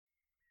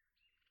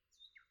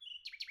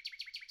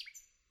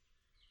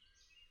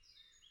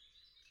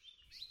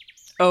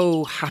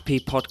Oh, happy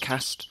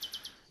podcast,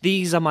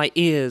 these are my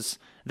ears,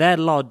 their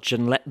lodge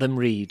and let them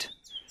read.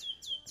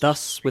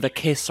 Thus with a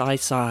kiss I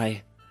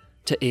sigh,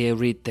 to ear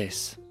read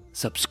this,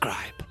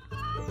 subscribe.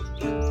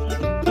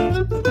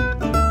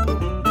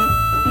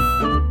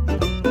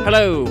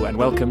 Hello and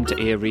welcome to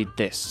Ear Read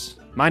This.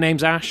 My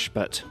name's Ash,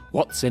 but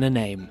what's in a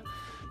name?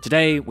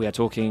 Today we are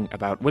talking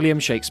about William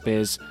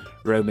Shakespeare's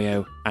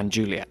Romeo and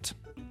Juliet.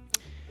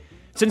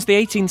 Since the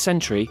 18th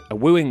century, a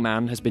wooing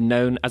man has been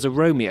known as a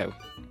Romeo.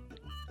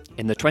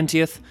 In the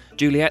 20th,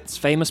 Juliet's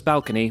famous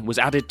balcony was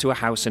added to a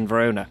house in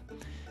Verona.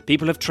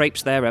 People have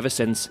traipsed there ever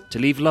since to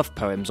leave love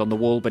poems on the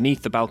wall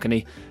beneath the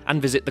balcony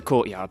and visit the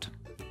courtyard.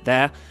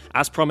 There,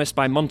 as promised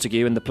by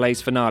Montague in the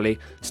play's finale,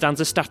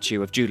 stands a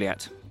statue of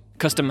Juliet.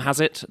 Custom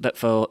has it that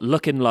for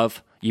luck in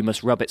love, you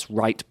must rub its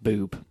right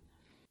boob.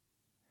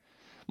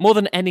 More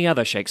than any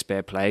other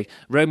Shakespeare play,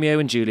 Romeo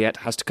and Juliet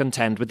has to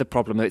contend with the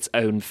problem of its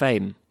own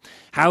fame.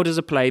 How does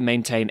a play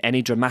maintain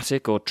any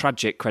dramatic or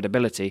tragic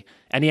credibility,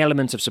 any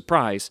element of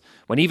surprise,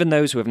 when even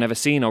those who have never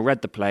seen or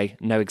read the play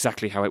know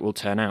exactly how it will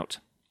turn out?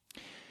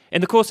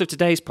 In the course of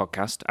today's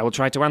podcast, I will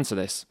try to answer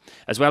this,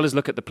 as well as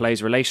look at the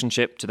play's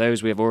relationship to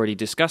those we have already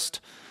discussed,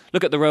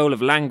 look at the role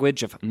of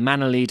language, of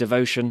mannerly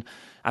devotion,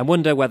 and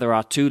wonder whether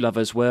our two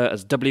lovers were,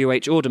 as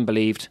W.H. Auden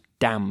believed,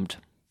 damned.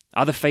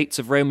 Are the fates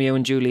of Romeo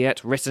and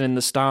Juliet written in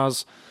the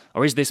stars,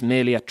 or is this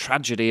merely a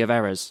tragedy of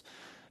errors?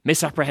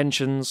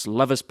 Misapprehensions,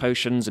 lovers'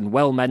 potions, and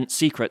well-meant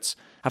secrets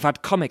have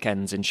had comic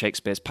ends in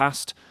Shakespeare's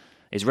past.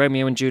 Is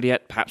Romeo and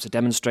Juliet perhaps a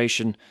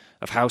demonstration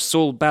of how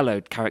Saul Bellow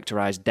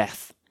characterised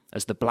death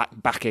as the black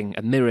backing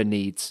a mirror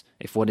needs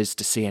if one is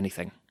to see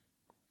anything?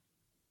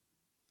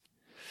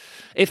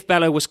 If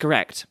Bellow was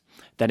correct,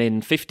 then in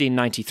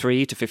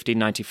 1593 to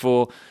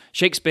 1594,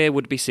 Shakespeare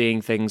would be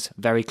seeing things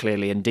very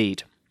clearly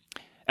indeed.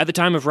 At the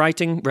time of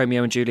writing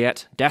Romeo and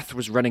Juliet, death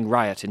was running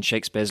riot in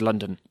Shakespeare's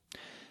London.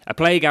 A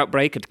plague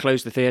outbreak had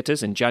closed the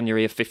theatres in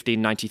January of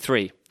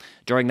 1593.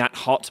 During that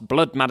hot,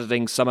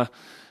 blood-maddening summer,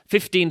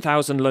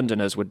 15,000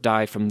 Londoners would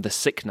die from the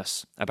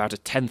sickness, about a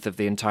tenth of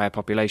the entire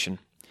population.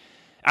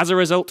 As a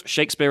result,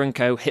 Shakespeare &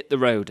 Co. hit the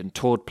road and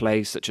toured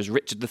plays such as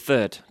Richard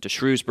III to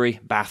Shrewsbury,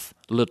 Bath,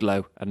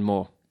 Ludlow and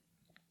more.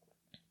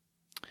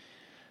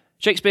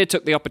 Shakespeare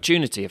took the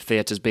opportunity of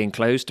theatres being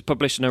closed to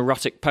publish an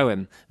erotic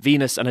poem,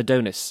 Venus and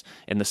Adonis,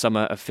 in the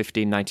summer of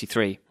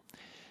 1593.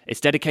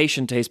 Its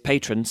dedication to his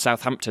patron,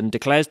 Southampton,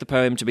 declares the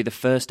poem to be the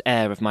first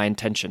heir of my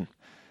intention.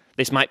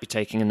 This might be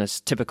taken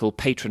as typical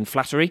patron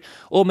flattery,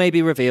 or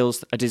maybe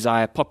reveals a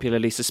desire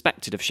popularly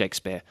suspected of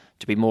Shakespeare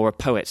to be more a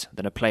poet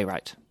than a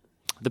playwright.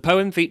 The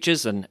poem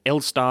features an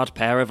ill-starred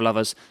pair of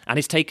lovers and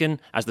is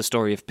taken, as the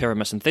story of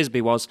Pyramus and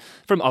Thisbe was,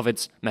 from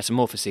Ovid's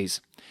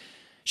Metamorphoses.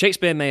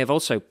 Shakespeare may have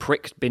also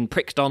been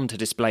pricked on to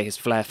display his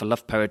flair for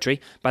love poetry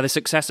by the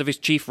success of his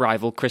chief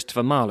rival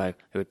Christopher Marlowe,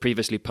 who had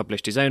previously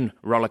published his own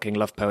rollicking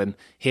love poem,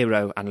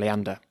 Hero and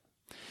Leander.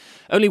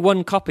 Only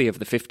one copy of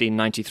the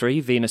 1593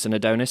 Venus and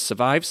Adonis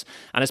survives,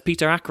 and as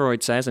Peter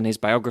Ackroyd says in his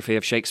biography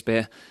of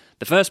Shakespeare,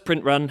 the first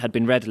print run had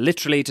been read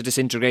literally to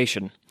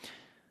disintegration.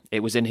 It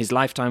was in his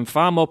lifetime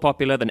far more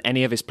popular than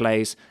any of his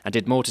plays, and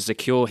did more to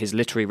secure his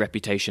literary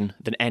reputation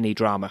than any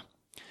drama.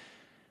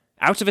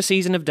 Out of a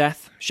season of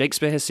death,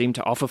 Shakespeare has seemed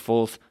to offer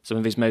forth some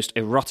of his most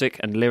erotic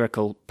and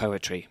lyrical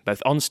poetry,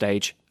 both on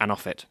stage and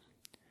off it.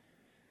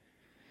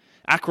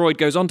 Ackroyd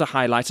goes on to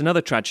highlight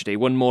another tragedy,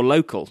 one more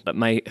local, that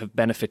may have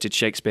benefited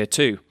Shakespeare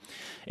too.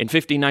 In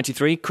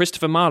 1593,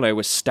 Christopher Marlowe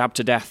was stabbed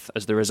to death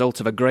as the result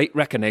of a great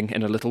reckoning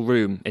in a little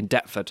room in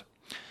Deptford.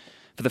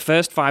 For the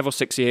first 5 or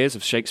 6 years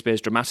of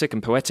Shakespeare's dramatic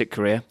and poetic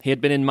career, he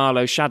had been in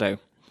Marlowe's shadow.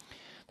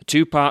 The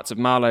two parts of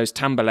Marlowe's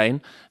Tamburlaine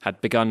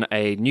had begun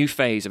a new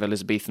phase of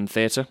Elizabethan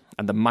theatre,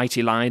 and the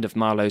mighty line of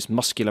Marlowe's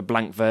muscular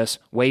blank verse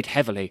weighed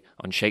heavily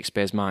on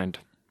Shakespeare's mind.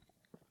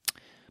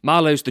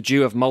 Marlowe's The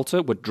Jew of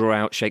Malta would draw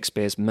out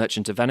Shakespeare's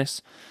Merchant of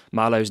Venice.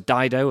 Marlowe's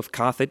Dido of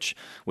Carthage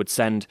would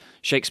send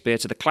Shakespeare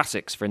to the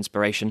classics for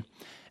inspiration,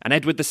 and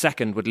Edward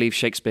II would leave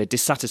Shakespeare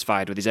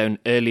dissatisfied with his own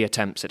early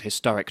attempts at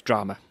historic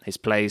drama, his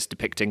plays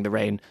depicting the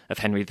reign of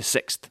Henry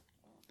VI.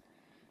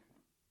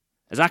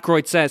 As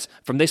Ackroyd says,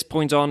 from this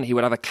point on he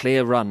would have a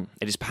clear run.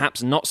 It is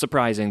perhaps not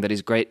surprising that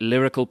his great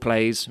lyrical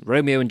plays,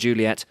 Romeo and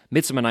Juliet,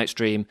 Midsummer Night's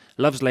Dream,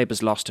 Love's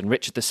Labour's Lost and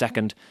Richard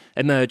II,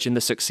 emerge in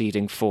the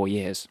succeeding 4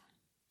 years.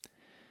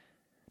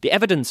 The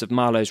evidence of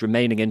Marlowe's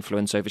remaining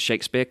influence over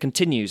Shakespeare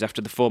continues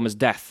after the former's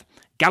death.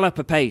 Gallop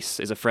apace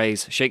is a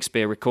phrase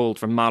Shakespeare recalled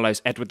from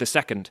Marlowe's Edward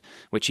II,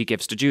 which he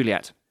gives to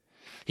Juliet.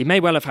 He may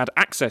well have had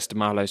access to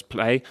Marlowe's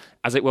play,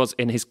 as it was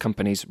in his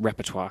company's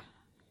repertoire.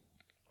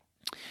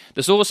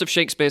 The source of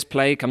Shakespeare's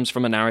play comes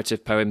from a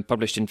narrative poem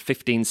published in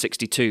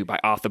 1562 by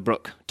Arthur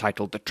Brooke,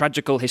 titled The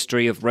Tragical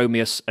History of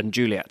Romeus and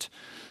Juliet,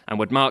 and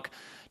would mark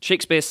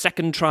Shakespeare's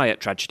second try at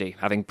tragedy,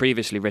 having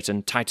previously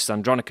written Titus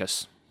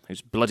Andronicus,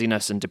 whose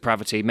bloodiness and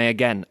depravity may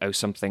again owe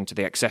something to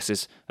the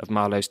excesses of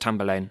Marlowe's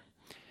Tamburlaine.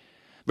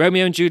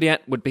 Romeo and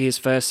Juliet would be his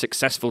first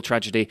successful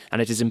tragedy,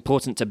 and it is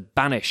important to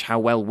banish how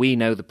well we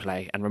know the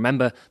play and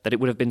remember that it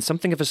would have been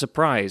something of a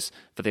surprise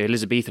for the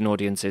Elizabethan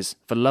audiences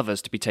for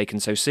lovers to be taken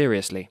so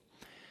seriously.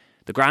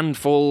 The grand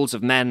falls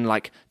of men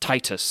like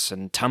Titus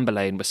and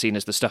Tamburlaine were seen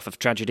as the stuff of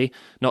tragedy,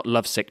 not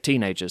lovesick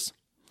teenagers.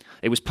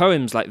 It was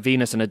poems like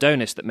Venus and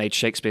Adonis that made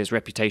Shakespeare's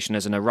reputation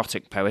as an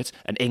erotic poet,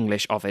 an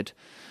English Ovid,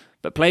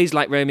 but plays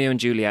like Romeo and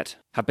Juliet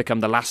have become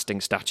the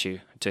lasting statue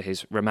to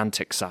his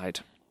romantic side.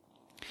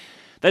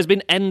 There's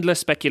been endless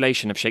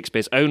speculation of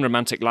Shakespeare's own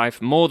romantic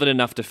life, more than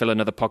enough to fill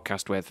another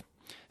podcast with.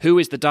 Who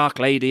is the dark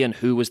lady and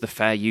who was the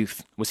fair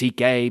youth? Was he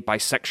gay,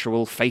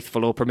 bisexual,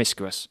 faithful or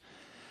promiscuous?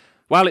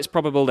 While it's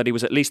probable that he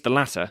was at least the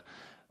latter,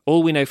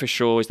 all we know for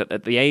sure is that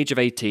at the age of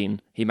 18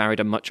 he married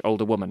a much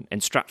older woman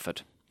in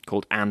Stratford,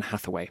 called Anne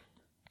Hathaway.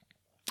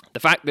 The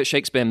fact that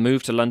Shakespeare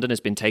moved to London has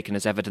been taken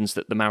as evidence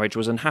that the marriage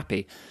was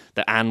unhappy,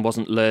 that Anne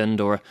wasn't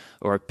learned or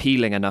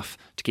appealing enough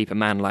to keep a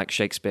man like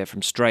Shakespeare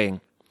from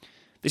straying.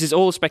 This is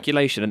all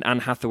speculation, and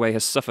Anne Hathaway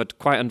has suffered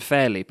quite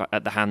unfairly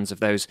at the hands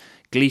of those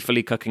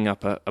gleefully cooking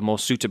up a more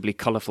suitably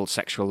colourful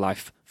sexual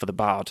life for the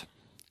bard.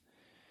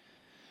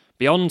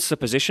 Beyond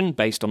supposition,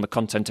 based on the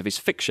content of his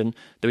fiction,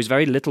 there is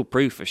very little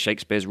proof of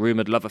Shakespeare's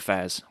rumoured love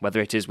affairs,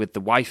 whether it is with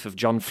the wife of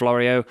John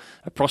Florio,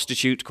 a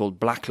prostitute called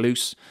Black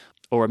Luce,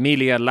 or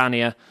Amelia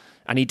Lanier,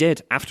 and he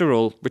did, after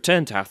all,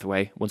 return to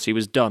Hathaway once he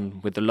was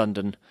done with the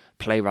London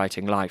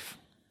playwriting life.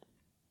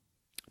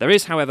 There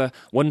is, however,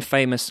 one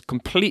famous,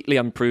 completely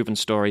unproven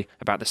story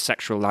about the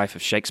sexual life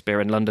of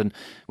Shakespeare in London,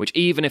 which,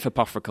 even if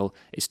apocryphal,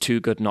 is too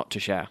good not to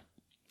share.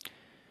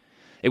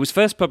 It was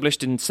first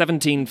published in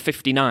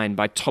 1759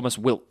 by Thomas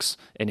Wilkes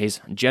in his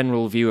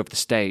General View of the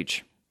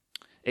Stage.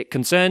 It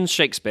concerns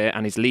Shakespeare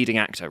and his leading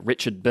actor,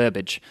 Richard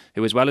Burbage,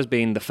 who, as well as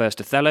being the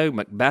first Othello,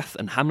 Macbeth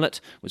and Hamlet,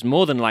 was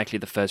more than likely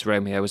the first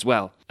Romeo as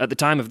well. At the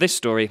time of this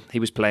story, he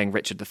was playing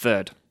Richard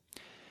III.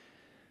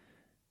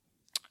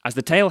 As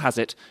the tale has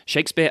it,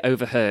 Shakespeare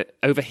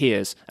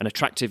overhears an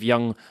attractive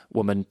young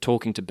woman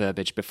talking to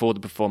Burbage before the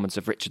performance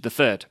of Richard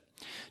III.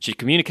 She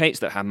communicates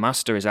that her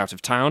master is out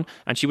of town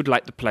and she would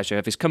like the pleasure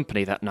of his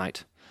company that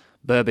night.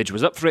 Burbage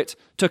was up for it,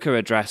 took her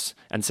address,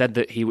 and said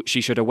that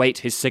she should await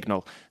his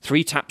signal.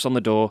 3 taps on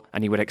the door,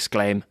 and he would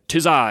exclaim,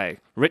 "'Tis I,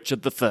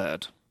 Richard III."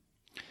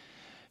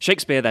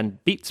 Shakespeare then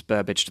beats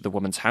Burbage to the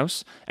woman's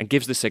house and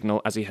gives the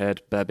signal as he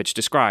heard Burbage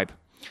describe.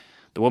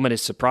 The woman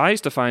is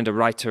surprised to find a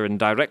writer and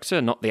director,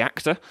 not the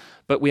actor,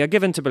 but we are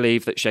given to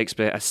believe that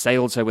Shakespeare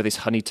assails her with his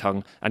honey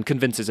tongue and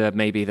convinces her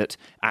maybe that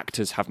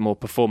actors have more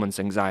performance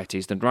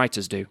anxieties than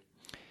writers do.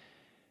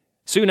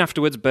 Soon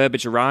afterwards,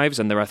 Burbage arrives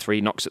and there are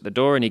 3 knocks at the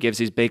door and he gives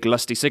his big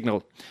lusty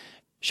signal.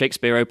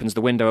 Shakespeare opens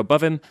the window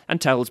above him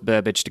and tells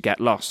Burbage to get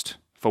lost,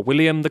 for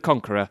William the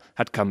Conqueror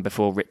had come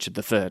before Richard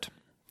III.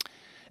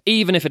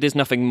 Even if it is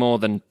nothing more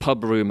than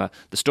pub rumour,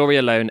 the story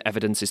alone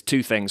evidences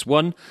 2 things.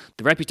 1,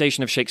 the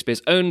reputation of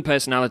Shakespeare's own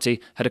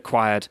personality had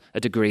acquired a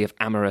degree of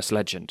amorous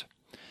legend.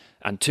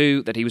 And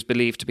 2, that he was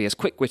believed to be as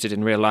quick-witted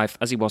in real life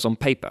as he was on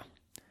paper.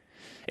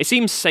 It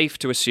seems safe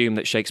to assume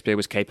that Shakespeare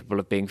was capable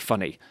of being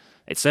funny.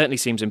 It certainly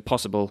seems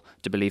impossible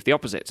to believe the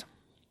opposite.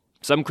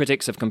 Some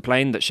critics have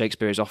complained that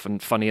Shakespeare is often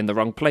funny in the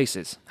wrong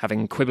places,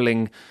 having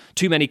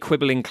too many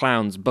quibbling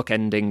clowns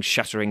bookending,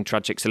 shattering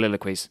tragic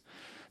soliloquies.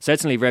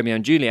 Certainly Romeo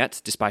and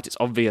Juliet, despite its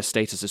obvious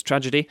status as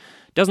tragedy,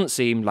 doesn't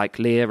seem, like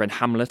Lear and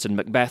Hamlet and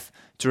Macbeth,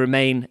 to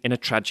remain in a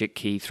tragic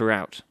key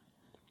throughout.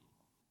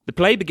 The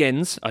play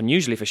begins,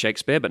 unusually for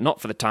Shakespeare but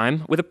not for the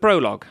time, with a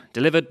prologue,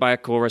 delivered by a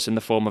chorus in the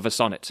form of a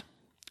sonnet.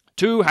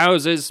 2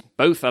 houses,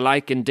 both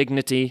alike in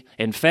dignity,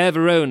 in fair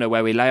Verona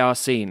where we lay our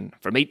scene,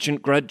 from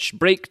ancient grudge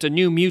break to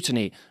new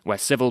mutiny, where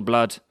civil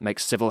blood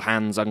makes civil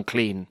hands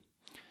unclean.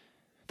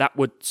 That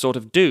would sort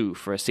of do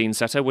for a scene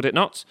setter, would it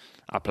not?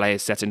 Our play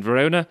is set in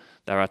Verona,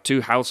 there are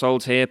 2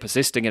 households here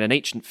persisting in an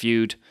ancient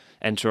feud,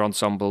 enter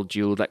ensemble,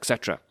 duelled,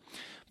 etc.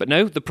 But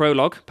no, the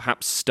prologue,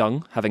 perhaps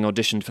stung, having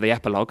auditioned for the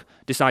epilogue,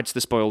 decides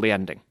to spoil the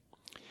ending.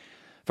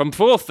 From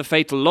forth the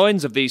fatal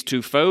loins of these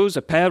 2 foes,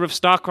 a pair of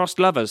star-crossed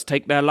lovers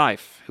take their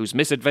life, whose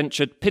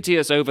misadventured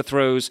piteous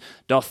overthrows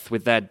doth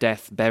with their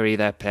death bury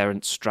their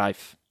parents'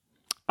 strife.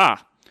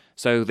 Ah,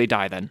 so they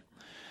die then.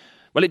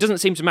 Well, it doesn't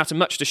seem to matter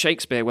much to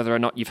Shakespeare whether or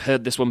not you've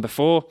heard this one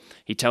before.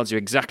 He tells you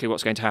exactly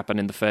what's going to happen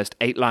in the first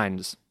 8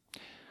 lines.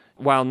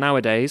 While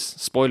nowadays,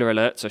 spoiler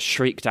alerts are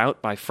shrieked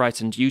out by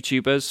frightened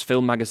YouTubers,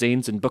 film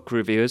magazines and book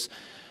reviewers,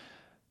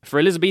 for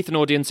Elizabethan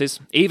audiences,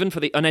 even for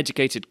the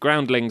uneducated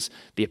groundlings,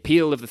 the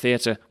appeal of the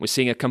theatre was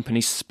seeing a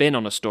company spin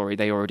on a story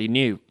they already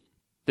knew.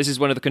 This is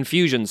one of the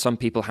confusions some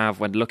people have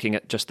when looking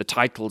at just the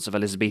titles of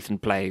Elizabethan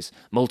plays,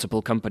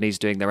 multiple companies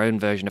doing their own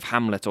version of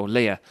Hamlet or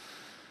Lear.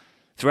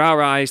 Through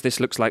our eyes, this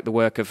looks like the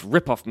work of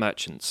rip-off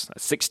merchants, a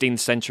 16th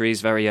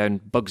century's very own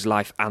Bug's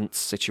Life Ants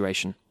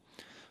situation.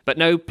 But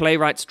no,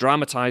 playwrights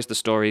dramatised the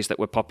stories that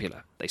were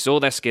popular. They saw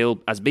their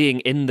skill as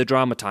being in the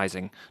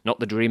dramatising, not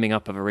the dreaming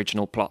up of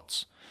original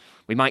plots.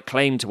 We might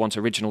claim to want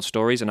original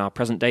stories in our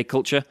present-day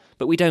culture,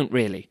 but we don't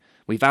really.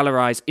 We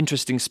valorise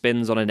interesting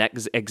spins on an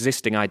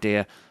existing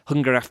idea,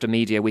 hunger after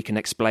media we can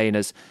explain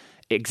as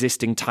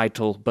existing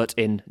title but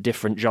in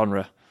different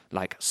genre,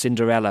 like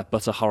Cinderella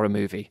but a horror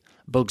movie,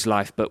 Bug's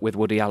Life but with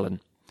Woody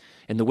Allen.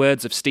 In the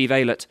words of Steve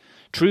Aylett,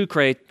 true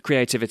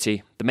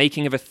creativity, the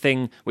making of a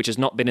thing which has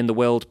not been in the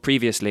world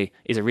previously,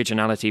 is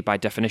originality by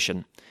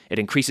definition. It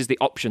increases the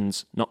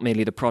options, not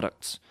merely the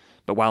products.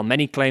 But while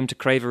many claim to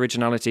crave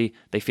originality,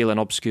 they feel an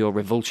obscure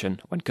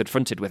revulsion when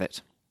confronted with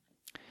it.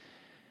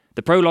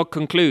 The prologue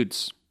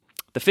concludes,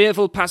 "The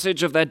fearful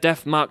passage of their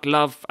death-marked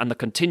love and the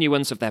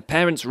continuance of their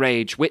parents'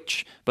 rage,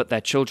 which, but their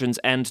children's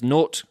end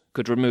naught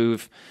could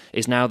remove,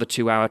 is now the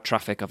 2-hour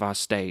traffic of our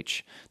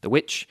stage, the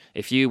which,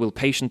 if you will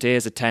patient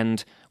ears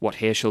attend, what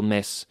here shall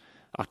miss,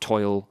 our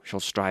toil shall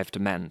strive to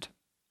mend."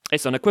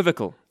 It's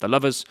unequivocal. The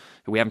lovers,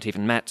 who we haven't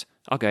even met,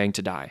 are going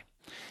to die.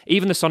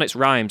 Even the sonnet's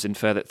rhymes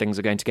infer that things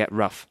are going to get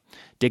rough.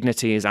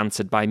 Dignity is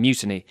answered by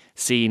mutiny,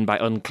 seen by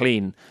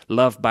unclean,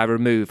 love by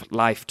remove,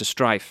 life to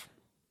strife.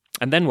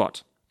 And then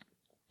what?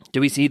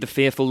 Do we see the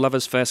fearful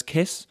lovers' first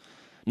kiss?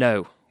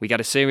 No, we get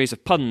a series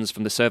of puns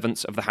from the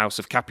servants of the House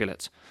of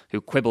Capulet,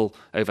 who quibble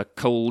over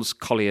coals,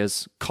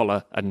 colliers,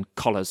 collar, and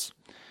collars.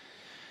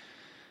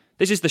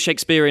 This is the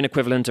Shakespearean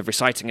equivalent of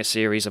reciting a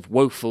series of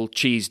woeful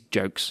cheese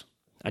jokes,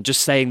 and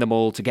just saying them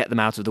all to get them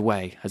out of the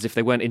way, as if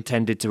they weren't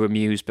intended to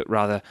amuse, but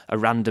rather a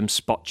random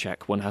spot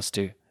check one has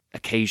to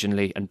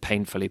occasionally and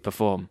painfully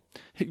perform.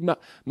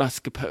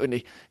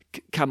 Mascarpone,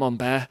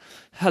 Camembert,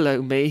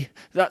 hello me,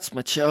 that's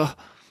mature.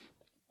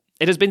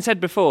 It has been said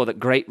before that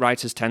great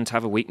writers tend to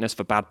have a weakness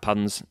for bad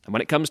puns, and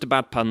when it comes to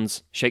bad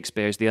puns,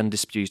 Shakespeare is the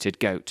undisputed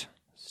GOAT.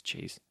 It's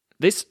cheese.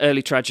 This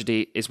early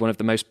tragedy is one of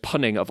the most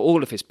punning of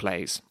all of his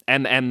plays.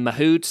 M.M.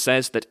 Mahood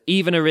says that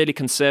even a really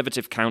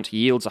conservative count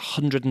yields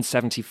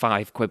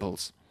 175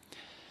 quibbles.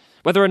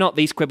 Whether or not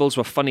these quibbles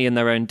were funny in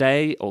their own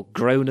day, or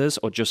groaners,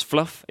 or just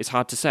fluff, is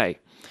hard to say.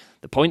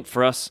 The point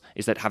for us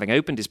is that having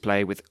opened his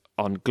play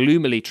on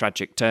gloomily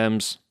tragic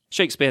terms,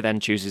 Shakespeare then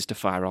chooses to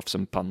fire off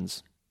some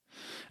puns.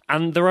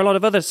 And there are a lot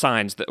of other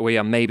signs that we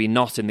are maybe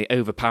not in the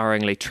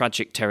overpoweringly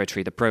tragic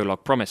territory the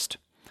prologue promised.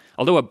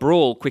 Although a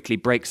brawl quickly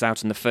breaks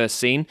out in the first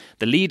scene,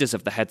 the leaders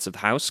of the heads of the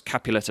house,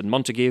 Capulet and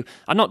Montague,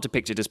 are not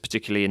depicted as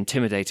particularly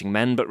intimidating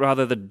men, but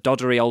rather the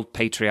doddery old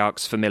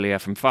patriarchs familiar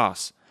from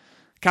farce.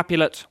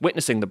 Capulet,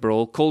 witnessing the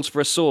brawl, calls for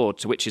a sword,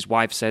 to which his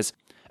wife says,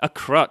 a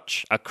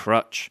crutch,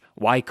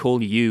 why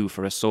call you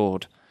for a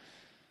sword?"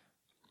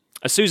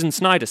 As Susan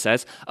Snyder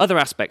says, other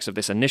aspects of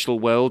this initial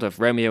world of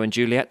Romeo and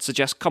Juliet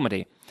suggest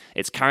comedy.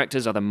 Its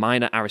characters are the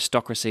minor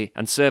aristocracy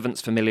and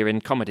servants familiar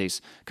in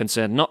comedies,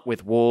 concerned not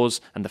with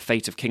wars and the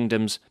fate of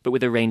kingdoms, but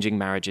with arranging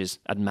marriages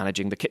and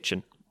managing the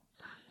kitchen.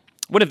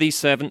 One of these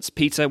servants,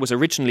 Peter, was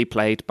originally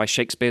played by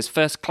Shakespeare's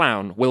first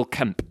clown, Will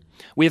Kemp.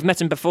 We have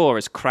met him before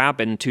as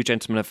Crab in Two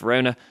Gentlemen of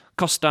Verona,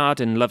 Costard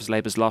in Love's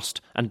Labour's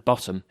Lost, and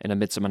Bottom in A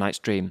Midsummer Night's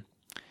Dream.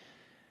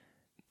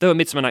 Though A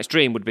Midsummer Night's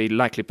Dream would be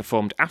likely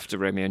performed after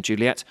Romeo and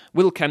Juliet,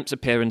 Will Kemp's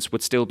appearance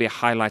would still be a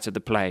highlight of the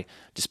play,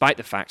 despite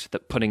the fact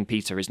that punning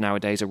Peter is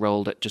nowadays a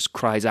role that just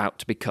cries out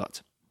to be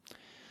cut.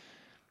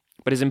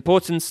 But his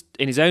importance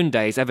in his own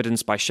day is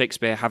evidenced by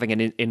Shakespeare having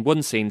in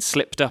one scene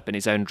slipped up in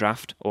his own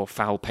draft, or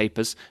foul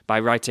papers, by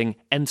writing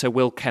 "Enter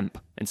Will Kemp"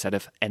 instead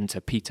of "Enter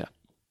Peter."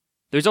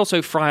 There is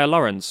also Friar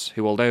Lawrence,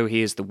 who, although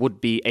he is the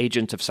would-be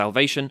agent of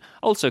salvation,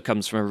 also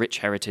comes from a rich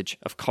heritage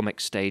of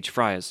comic stage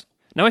friars.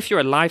 Now, if you're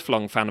a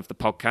lifelong fan of the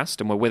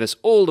podcast and were with us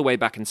all the way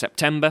back in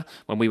September,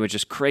 when we were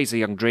just crazy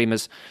young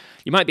dreamers,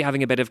 you might be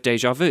having a bit of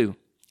déjà vu.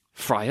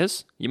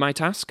 Friars, you might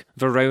ask?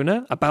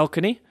 Verona? A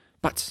balcony?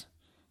 But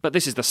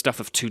this is the stuff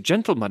of Two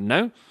Gentlemen,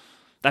 no?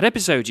 That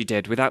episode you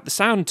did without the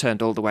sound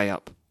turned all the way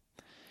up.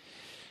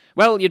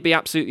 Well, you'd be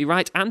absolutely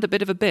right, and a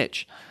bit of a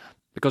bitch.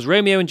 Because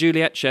Romeo and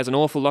Juliet shares an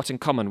awful lot in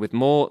common with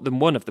more than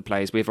one of the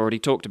plays we've already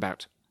talked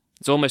about.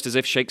 It's almost as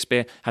if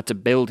Shakespeare had to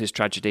build his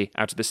tragedy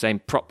out of the same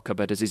prop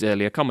cupboard as his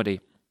earlier comedy.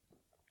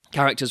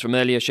 Characters from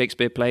earlier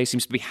Shakespeare plays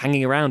seem to be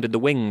hanging around in the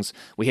wings.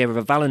 We hear of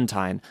a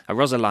Valentine, a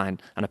Rosaline,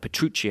 and a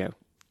Petruchio.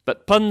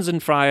 But puns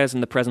and friars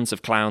in the presence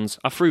of clowns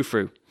are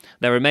frou-frou.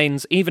 There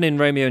remains, even in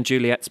Romeo and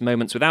Juliet's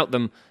moments without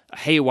them, a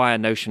haywire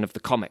notion of the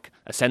comic,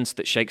 a sense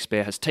that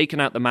Shakespeare has taken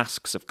out the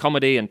masks of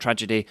comedy and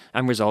tragedy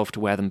and resolved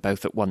to wear them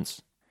both at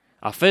once.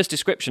 Our first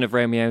description of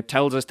Romeo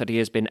tells us that he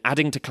has been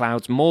adding to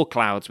clouds more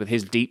clouds with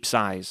his deep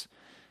sighs.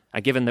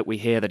 And given that we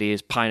hear that he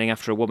is pining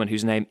after a woman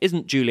whose name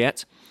isn't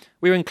Juliet,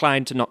 we're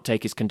inclined to not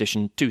take his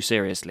condition too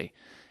seriously.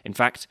 In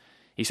fact,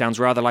 he sounds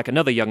rather like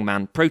another young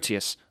man,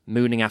 Proteus,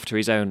 mooning after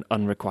his own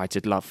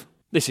unrequited love.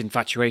 This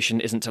infatuation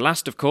isn't to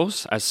last, of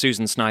course, as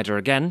Susan Snyder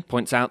again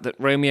points out that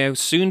Romeo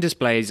soon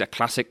displays a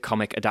classic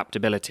comic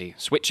adaptability,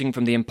 switching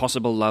from the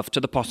impossible love to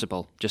the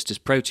possible, just as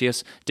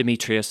Proteus,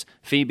 Demetrius,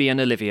 Phoebe and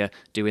Olivia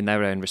do in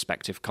their own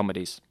respective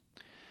comedies.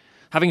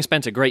 Having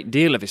spent a great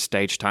deal of his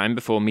stage time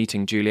before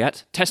meeting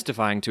Juliet,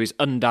 testifying to his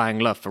undying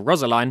love for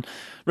Rosaline,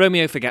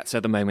 Romeo forgets her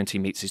the moment he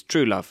meets his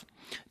true love.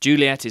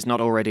 Juliet is not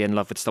already in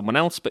love with someone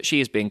else, but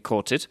she is being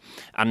courted,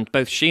 and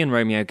both she and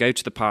Romeo go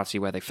to the party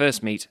where they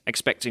first meet,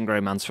 expecting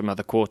romance from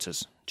other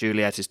quarters.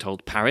 Juliet is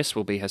told Paris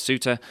will be her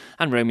suitor,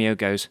 and Romeo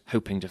goes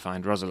hoping to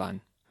find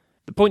Rosaline.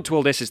 The point to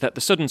all this is that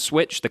the sudden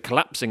switch, the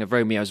collapsing of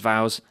Romeo's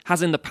vows,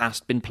 has in the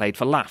past been played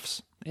for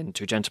laughs, in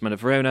Two Gentlemen of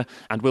Verona,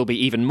 and will be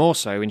even more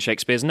so in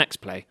Shakespeare's next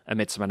play, A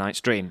Midsummer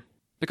Night's Dream.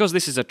 Because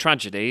this is a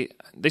tragedy,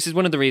 this is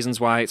one of the reasons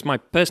why it's my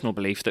personal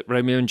belief that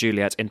Romeo and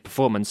Juliet in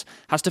performance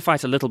has to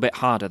fight a little bit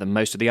harder than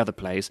most of the other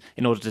plays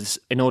in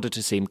order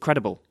to seem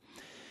credible.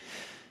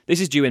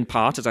 This is due in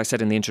part, as I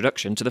said in the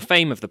introduction, to the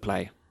fame of the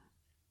play.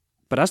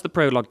 But as the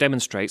prologue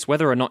demonstrates,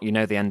 whether or not you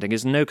know the ending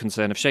is no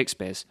concern of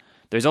Shakespeare's.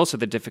 There is also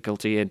the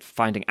difficulty in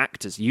finding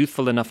actors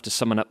youthful enough to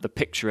summon up the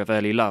picture of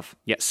early love,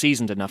 yet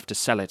seasoned enough to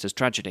sell it as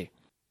tragedy.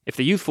 If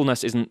the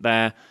youthfulness isn't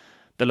there,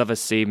 the lovers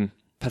seem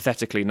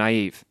pathetically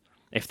naive.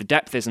 If the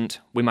depth isn't,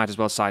 we might as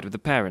well side with the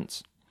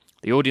parents.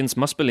 The audience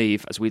must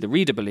believe, as we the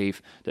reader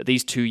believe, that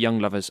these two young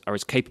lovers are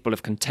as capable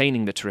of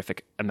containing the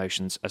terrific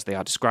emotions as they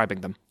are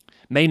describing them.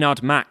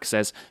 Maynard Mack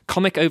says,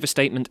 "Comic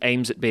overstatement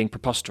aims at being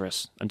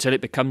preposterous. Until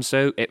it becomes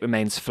so, it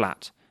remains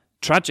flat.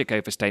 Tragic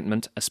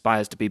overstatement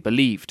aspires to be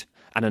believed,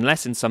 and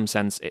unless in some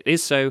sense it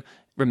is so,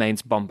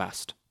 remains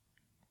bombast."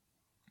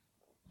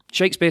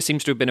 Shakespeare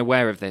seems to have been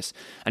aware of this,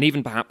 and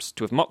even perhaps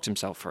to have mocked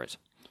himself for it.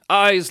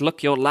 "Eyes,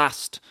 look your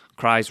last,"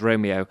 cries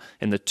Romeo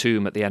in the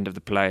tomb at the end of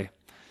the play.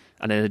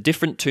 And in a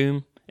different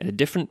tomb, in a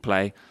different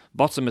play,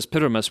 Bottimus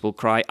Pyramus will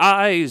cry,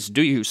 "Eyes,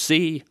 do you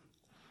see?"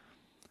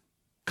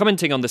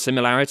 Commenting on the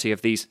similarity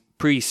of these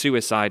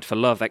pre-suicide for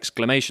love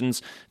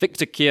exclamations,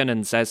 Victor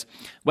Kiernan says,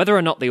 whether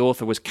or not the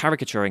author was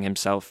caricaturing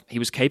himself, he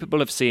was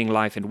capable of seeing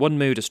life in one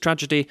mood as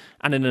tragedy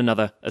and in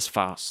another as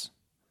farce.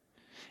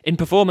 In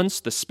performance,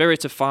 the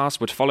spirit of farce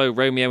would follow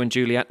Romeo and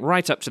Juliet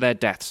right up to their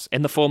deaths,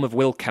 in the form of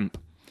Will Kemp.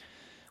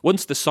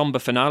 Once the sombre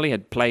finale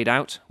had played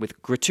out,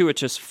 with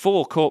gratuitous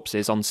 4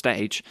 corpses on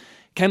stage,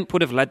 Kemp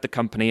would have led the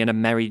company in a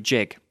merry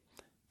jig.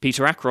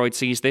 Peter Ackroyd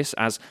sees this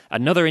as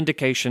another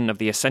indication of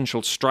the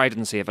essential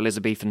stridency of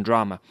Elizabethan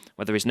drama,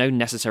 where there is no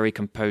necessary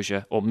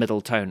composure or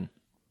middle tone.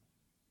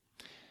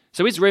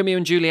 So is Romeo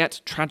and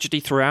Juliet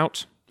tragedy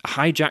throughout, a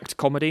hijacked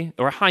comedy,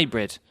 or a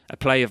hybrid, a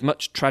play of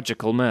much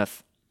tragical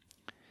mirth?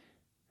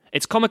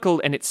 It's comical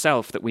in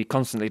itself that we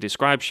constantly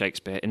describe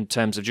Shakespeare in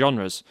terms of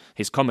genres,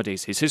 his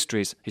comedies, his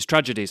histories, his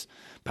tragedies,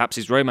 perhaps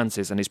his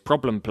romances and his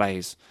problem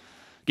plays,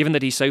 given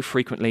that he so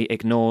frequently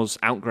ignores,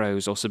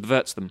 outgrows, or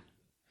subverts them.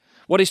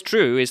 What is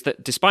true is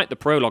that despite the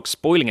prologue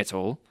spoiling it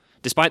all,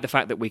 despite the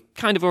fact that we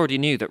kind of already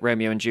knew that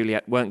Romeo and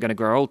Juliet weren't going to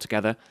grow old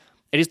together,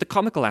 it is the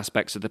comical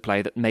aspects of the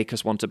play that make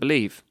us want to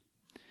believe.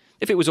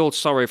 If it was all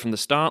sorrow from the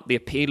start, the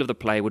appeal of the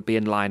play would be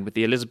in line with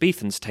the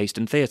Elizabethans' taste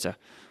in theatre.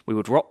 We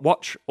would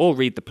watch or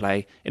read the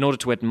play in order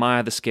to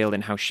admire the skill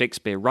in how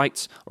Shakespeare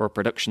writes or a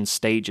production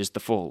stages the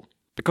fall.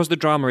 Because the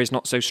drama is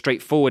not so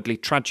straightforwardly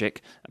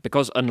tragic,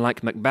 because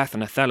unlike Macbeth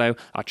and Othello,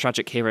 our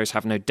tragic heroes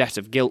have no debt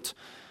of guilt,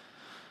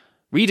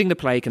 reading the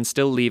play can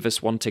still leave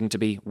us wanting to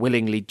be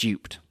willingly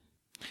duped,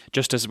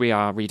 just as we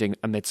are reading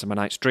A Midsummer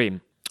Night's Dream.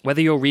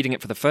 Whether you're reading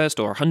it for the first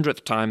or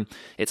 100th time,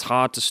 it's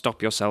hard to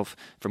stop yourself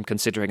from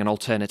considering an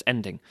alternate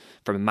ending,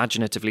 from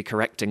imaginatively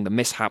correcting the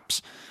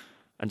mishaps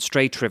and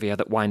stray trivia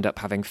that wind up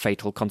having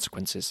fatal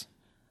consequences.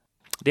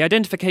 The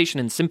identification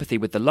and sympathy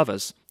with the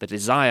lovers, the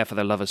desire for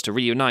the lovers to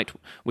reunite,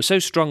 was so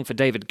strong for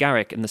David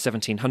Garrick in the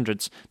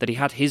 1700s that he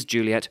had his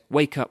Juliet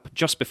wake up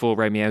just before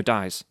Romeo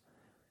dies.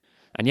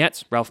 And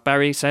yet, Ralph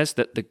Berry says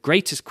that the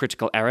greatest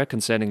critical error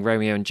concerning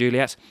Romeo and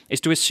Juliet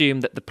is to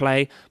assume that the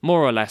play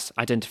more or less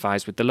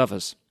identifies with the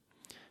lovers.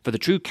 For the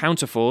true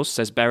counterforce,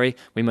 says Berry,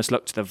 we must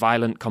look to the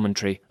violent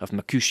commentary of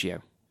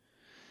Mercutio.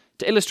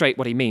 To illustrate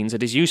what he means,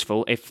 it is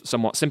useful, if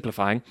somewhat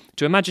simplifying,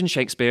 to imagine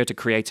Shakespeare at a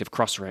creative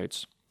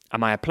crossroads.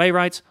 Am I a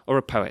playwright or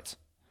a poet?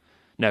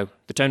 No,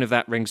 the tone of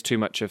that rings too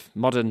much of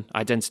modern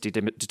identity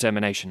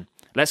determination.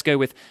 Let's go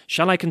with,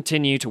 shall I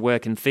continue to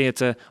work in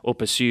theatre or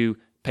pursue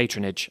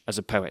patronage as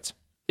a poet?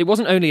 It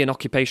wasn't only an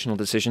occupational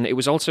decision, it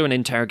was also an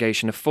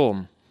interrogation of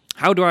form.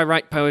 How do I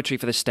write poetry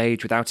for the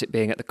stage without it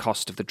being at the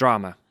cost of the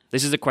drama?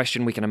 This is a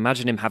question we can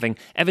imagine him having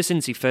ever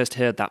since he first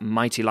heard that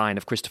mighty line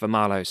of Christopher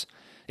Marlowe's.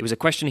 It was a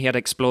question he had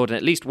explored in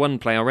at least one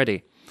play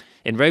already.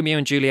 In Romeo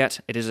and Juliet,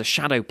 it is a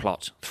shadow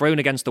plot, thrown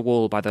against the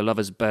wall by the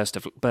lovers'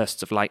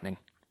 bursts of lightning.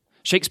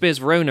 Shakespeare's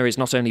Verona is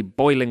not only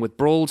boiling with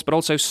brawls, but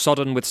also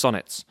sodden with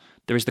sonnets.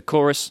 There is the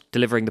chorus,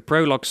 delivering the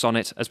prologue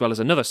sonnet, as well as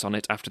another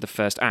sonnet after the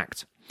first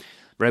act.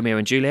 Romeo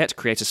and Juliet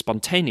create a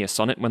spontaneous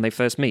sonnet when they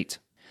first meet.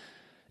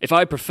 If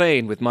I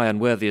profane with my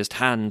unworthiest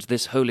hand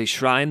this holy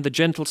shrine, the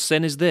gentle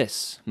sin is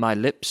this: my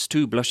lips,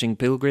 2 blushing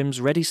pilgrims,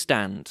 ready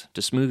stand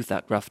to smooth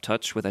that rough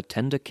touch with a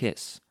tender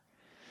kiss.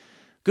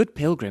 Good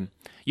pilgrim,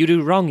 you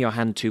do wrong your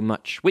hand too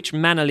much, which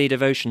mannerly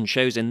devotion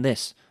shows in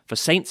this, for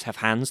saints have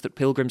hands that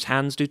pilgrims'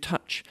 hands do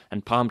touch,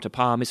 and palm to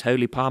palm is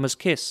holy palmer's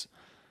kiss.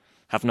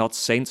 Have not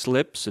saints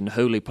lips, and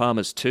holy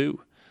palmers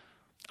too?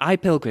 Ay,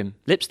 pilgrim,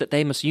 lips that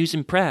they must use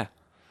in prayer.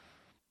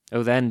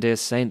 O then, dear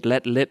saint,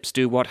 let lips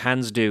do what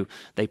hands do,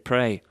 they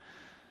pray.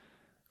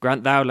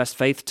 Grant thou lest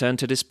faith turn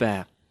to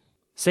despair.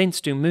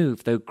 Saints do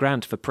move, though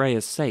grant for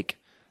prayer's sake.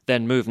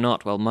 Then move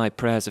not while my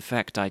prayer's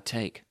effect I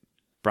take.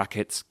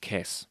 Brackets,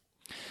 kiss.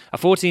 A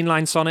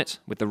 14-line sonnet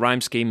with the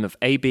rhyme scheme of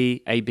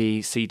AB,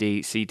 AB,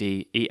 CD,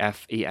 CD,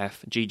 EF,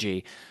 EF,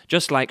 GG,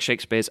 just like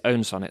Shakespeare's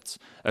own sonnets,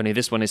 only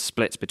this one is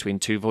split between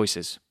 2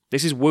 voices.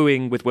 This is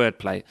wooing with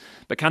wordplay,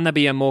 but can there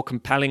be a more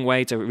compelling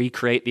way to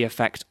recreate the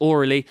effect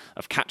orally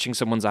of catching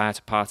someone's eye at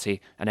a party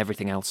and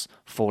everything else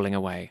falling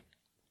away?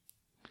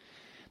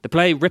 The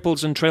play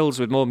ripples and trills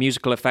with more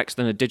musical effects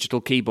than a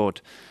digital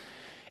keyboard.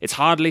 It's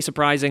hardly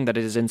surprising that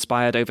it has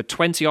inspired over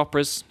 20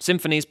 operas,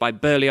 symphonies by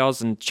Berlioz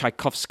and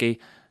Tchaikovsky,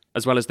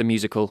 as well as the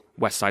musical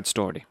West Side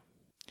Story.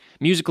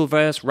 Musical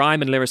verse,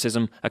 rhyme and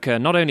lyricism occur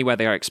not only where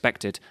they are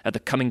expected, at the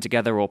coming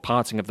together or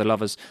parting of the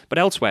lovers, but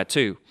elsewhere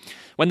too.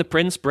 When the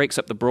prince breaks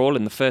up the brawl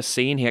in the first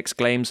scene, he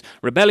exclaims,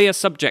 "Rebellious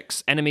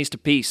subjects, enemies to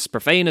peace,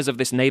 profaners of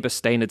this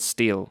neighbour-stained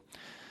steel."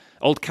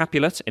 Old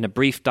Capulet, in a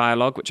brief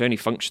dialogue which only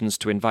functions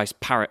to invite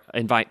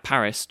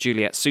Paris,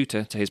 Juliet's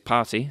suitor, to his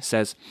party,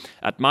 says,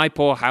 "At my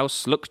poor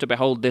house look to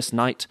behold this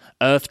night,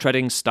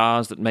 earth-treading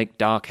stars that make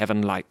dark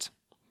heaven light."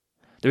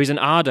 There is an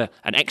ardour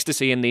and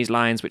ecstasy in these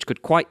lines which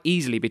could quite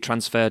easily be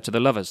transferred to the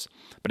lovers,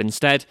 but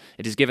instead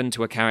it is given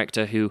to a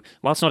character who,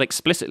 whilst not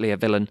explicitly a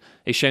villain,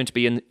 is shown to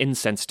be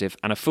insensitive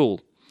and a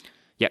fool.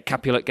 Yet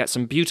Capulet gets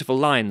some beautiful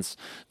lines.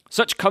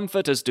 "Such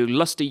comfort as do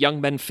lusty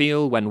young men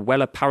feel when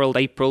well-apparelled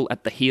April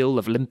at the heel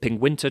of limping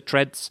winter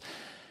treads.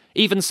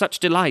 Even such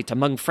delight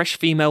among fresh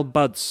female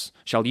buds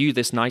shall you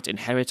this night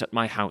inherit at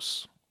my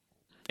house."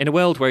 In a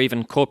world where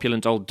even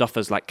corpulent old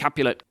duffers like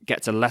Capulet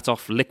get to let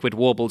off liquid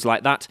warbles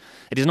like that,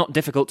 it is not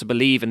difficult to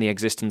believe in the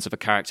existence of a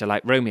character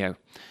like Romeo.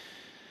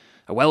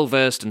 A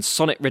well-versed and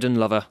sonnet-ridden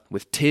lover,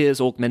 with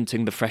tears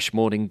augmenting the fresh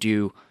morning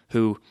dew,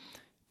 who,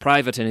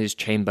 private in his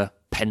chamber,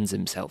 pens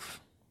himself.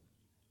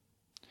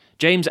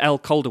 James L.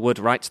 Calderwood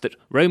writes that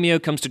Romeo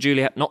comes to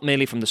Juliet not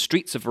merely from the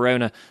streets of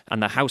Verona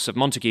and the house of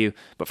Montague,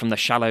 but from the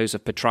shallows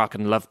of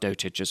Petrarchan love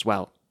dotage as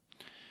well.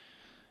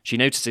 She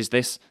notices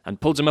this and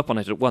pulls him up on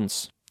it at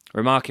once,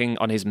 remarking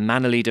on his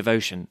mannerly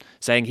devotion,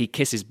 saying he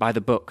kisses by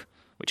the book,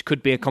 which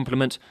could be a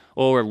compliment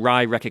or a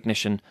wry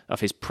recognition of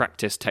his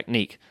practiced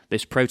technique.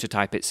 This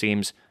prototype, it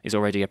seems, is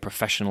already a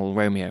professional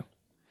Romeo.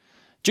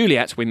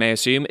 Juliet, we may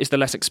assume, is the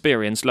less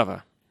experienced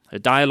lover. The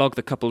dialogue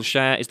the couples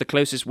share is the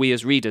closest we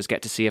as readers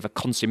get to see of a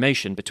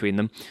consummation between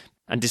them,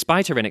 and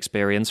despite her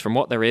inexperience, from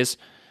what there is,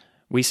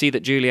 we see that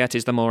Juliet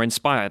is the more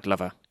inspired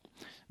lover.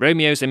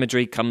 Romeo's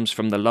imagery comes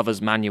from the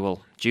lover's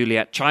manual.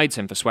 Juliet chides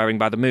him for swearing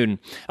by the moon.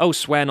 "Oh,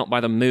 swear not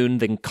by the moon,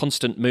 the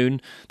inconstant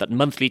moon, that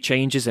monthly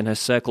changes in her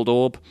circled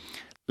orb,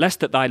 lest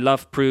that thy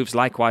love proves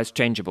likewise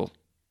changeable."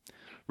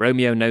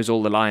 Romeo knows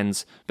all the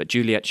lines, but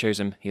Juliet shows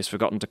him he has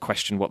forgotten to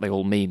question what they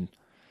all mean.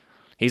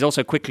 He's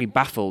also quickly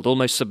baffled,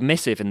 almost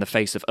submissive in the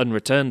face of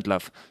unreturned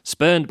love.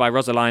 Spurned by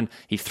Rosaline,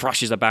 he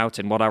thrashes about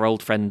in what our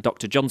old friend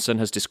Dr. Johnson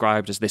has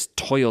described as this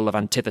toil of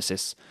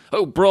antithesis.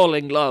 "Oh,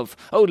 brawling love!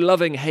 Oh,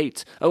 loving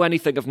hate! Oh,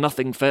 anything of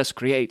nothing first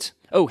create!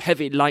 Oh,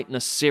 heavy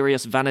lightness,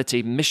 serious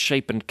vanity,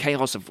 misshapen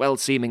chaos of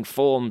well-seeming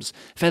forms,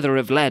 feather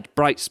of lead,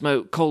 bright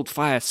smoke, cold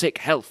fire, sick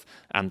health,"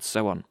 and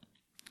so on.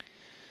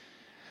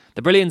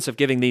 The brilliance of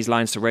giving these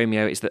lines to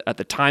Romeo is that at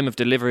the time of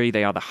delivery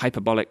they are the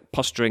hyperbolic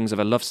posturings of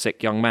a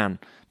lovesick young man.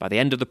 By the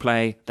end of the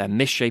play, their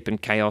misshapen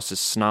chaos is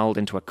snarled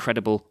into a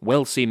credible,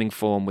 well-seeming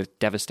form with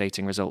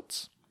devastating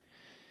results.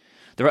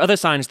 There are other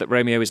signs that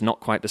Romeo is not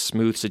quite the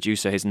smooth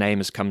seducer his name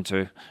has come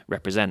to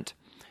represent.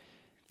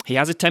 He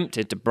has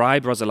attempted to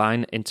bribe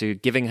Rosaline into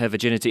giving her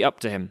virginity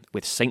up to him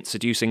with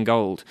saint-seducing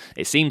gold.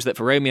 It seems that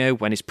for Romeo,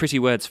 when his pretty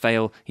words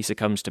fail, he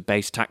succumbs to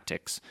base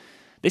tactics.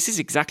 This is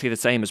exactly the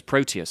same as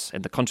Proteus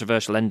in the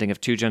controversial ending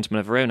of Two Gentlemen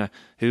of Verona,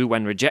 who,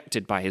 when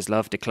rejected by his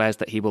love, declares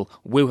that he will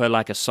woo her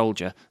like a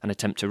soldier and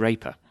attempt to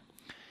rape her.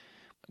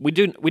 We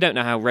don't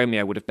know how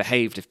Romeo would have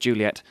behaved if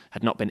Juliet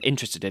had not been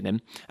interested in him,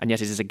 and yet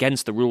it is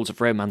against the rules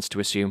of romance to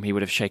assume he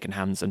would have shaken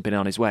hands and been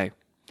on his way.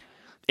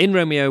 In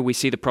Romeo, we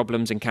see the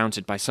problems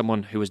encountered by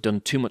someone who has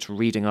done too much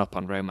reading up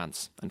on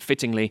romance, and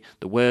fittingly,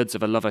 the words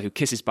of a lover who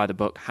kisses by the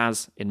book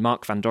has, in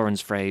Mark Van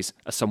Doren's phrase,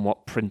 a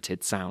somewhat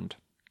printed sound.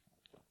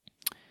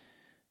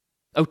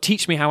 "Oh,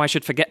 teach me how I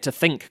should forget to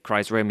think,"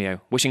 cries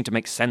Romeo, wishing to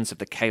make sense of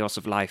the chaos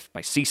of life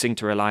by ceasing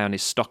to rely on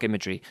his stock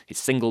imagery, his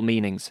single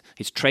meanings,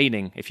 his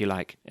training, if you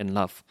like, in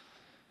love.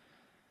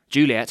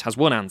 Juliet has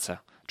one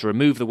answer, to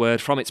remove the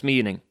word from its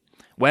meaning.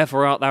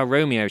 "Wherefore art thou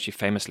Romeo?" she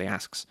famously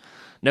asks.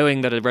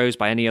 Knowing that a rose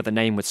by any other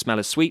name would smell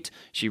as sweet,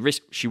 she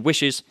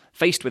wishes,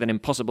 faced with an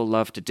impossible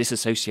love, to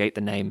disassociate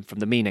the name from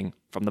the meaning,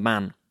 from the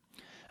man.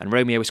 And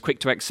Romeo is quick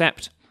to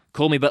accept.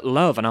 "Call me but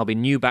love, and I'll be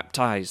new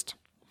baptized."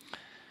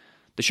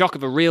 The shock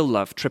of a real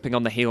love tripping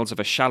on the heels of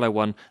a shallow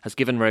one has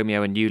given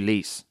Romeo a new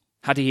lease.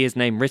 Had he his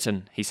name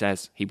written, he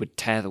says, he would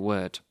tear the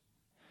word.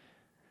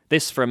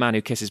 This, for a man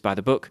who kisses by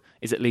the book,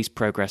 is at least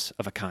progress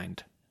of a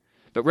kind.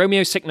 But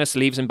Romeo's sickness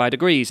leaves him by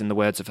degrees, in the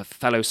words of a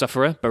fellow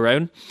sufferer,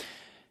 Barone,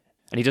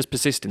 and he does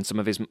persist in some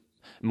of his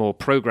more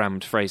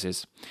programmed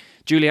phrases.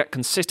 Juliet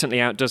consistently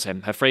outdoes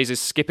him, her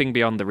phrases skipping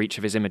beyond the reach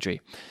of his imagery.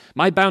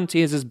 "My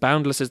bounty is as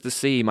boundless as the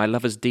sea, my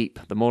love as deep.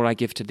 The more I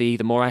give to thee,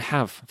 the more I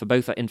have, for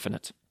both are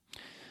infinite."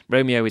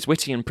 Romeo is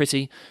witty and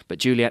pretty, but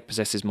Juliet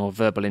possesses more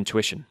verbal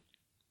intuition.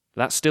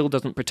 That still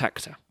doesn't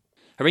protect her.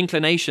 Her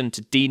inclination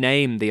to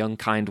dename the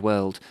unkind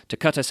world, to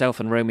cut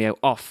herself and Romeo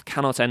off,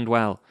 cannot end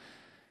well.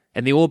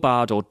 In the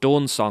Orbard or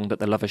Dawn song that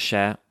the lovers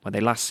share when they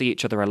last see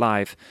each other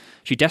alive,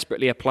 she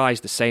desperately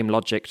applies the same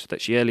logic that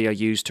she earlier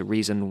used to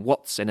reason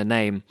what's in a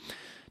name,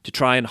 to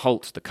try and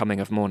halt the coming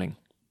of morning.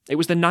 It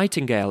was the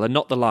nightingale and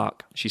not the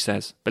lark, she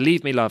says.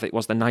 Believe me, love, it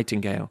was the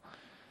nightingale.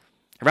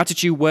 Her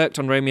attitude worked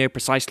on Romeo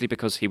precisely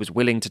because he was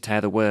willing to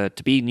tear the word,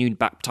 to be new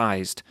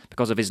baptized,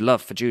 because of his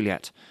love for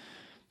Juliet.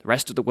 The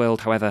rest of the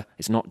world, however,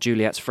 is not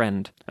Juliet's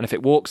friend, and if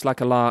it walks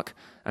like a lark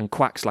and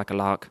quacks like a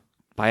lark,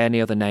 by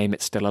any other name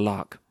it's still a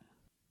lark.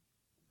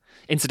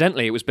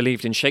 Incidentally, it was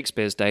believed in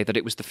Shakespeare's day that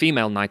it was the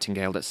female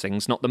nightingale that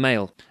sings, not the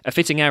male. A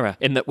fitting error,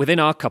 in that within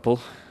our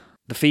couple,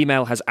 the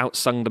female has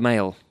outsung the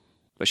male,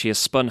 but she has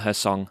spun her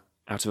song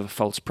out of a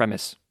false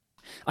premise.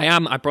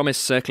 I promise,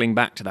 circling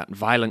back to that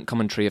violent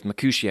commentary of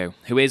Mercutio,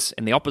 who is,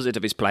 in the opposite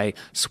of his play,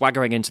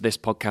 swaggering into this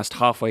podcast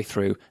halfway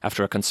through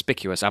after a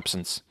conspicuous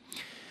absence.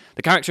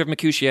 The character of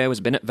Mercutio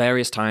has been at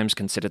various times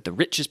considered the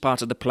richest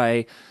part of the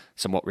play,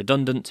 somewhat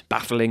redundant,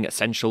 baffling,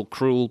 essential,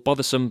 cruel,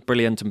 bothersome,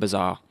 brilliant and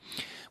bizarre.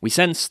 We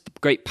sense the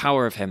great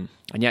power of him,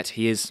 and yet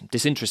he is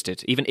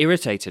disinterested, even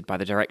irritated by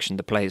the direction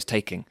the play is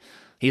taking.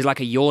 He is like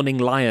a yawning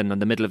lion in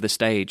the middle of the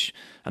stage,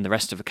 and the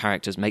rest of the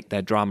characters make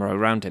their drama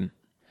around him.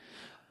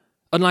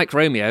 Unlike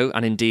Romeo,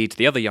 and indeed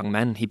the other young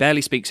men, he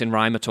barely speaks in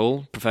rhyme at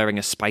all, preferring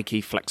a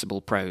spiky,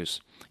 flexible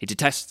prose. He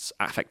detests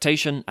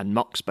affectation and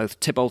mocks both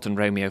Tybalt and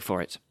Romeo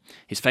for it.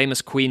 His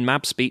famous Queen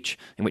Mab speech,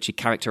 in which he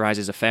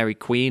characterises a fairy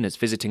queen as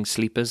visiting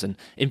sleepers and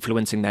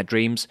influencing their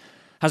dreams,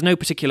 has no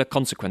particular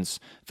consequence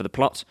for the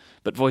plot,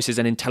 but voices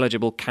an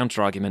intelligible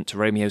counter-argument to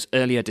Romeo's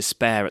earlier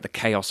despair at the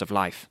chaos of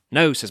life.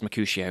 No, says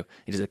Mercutio,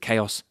 it is a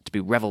chaos to be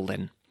revelled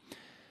in.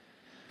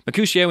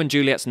 Mercutio and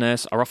Juliet's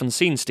nurse are often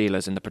scene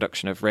stealers in the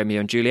production of Romeo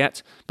and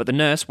Juliet, but the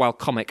nurse, while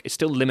comic, is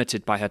still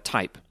limited by her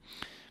type.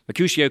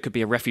 Mercutio could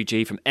be a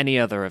refugee from any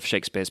other of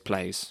Shakespeare's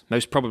plays,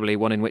 most probably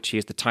one in which he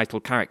is the title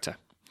character.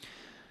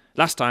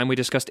 Last time we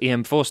discussed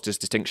E.M. Forster's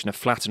distinction of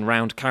flat and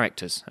round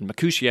characters, and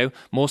Mercutio,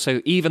 more so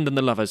even than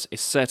the lovers,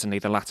 is certainly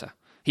the latter.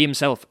 He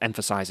himself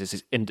emphasises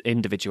his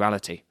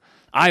individuality.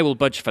 I will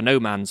budge for no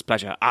man's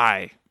pleasure,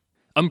 I.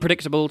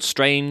 Unpredictable,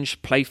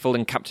 strange, playful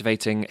and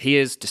captivating, he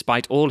is,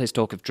 despite all his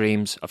talk of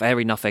dreams, of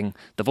airy nothing,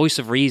 the voice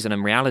of reason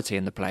and reality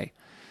in the play.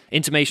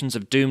 Intimations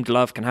of doomed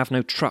love can have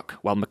no truck,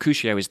 while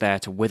Mercutio is there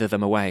to wither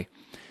them away.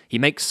 He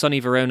makes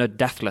sunny Verona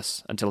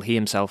deathless until he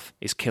himself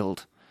is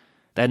killed.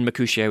 Then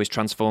Mercutio is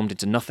transformed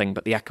into nothing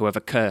but the echo of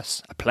a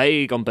curse, a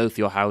plague on both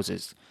your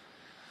houses.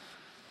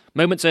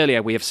 Moments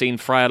earlier we have seen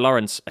Friar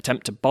Lawrence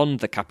attempt to bond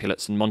the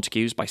Capulets and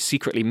Montagues by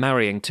secretly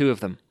marrying two of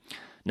them.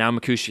 Now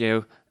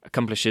Mercutio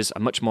accomplishes a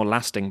much more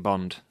lasting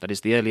bond, that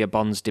is the earlier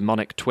bond's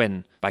demonic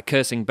twin, by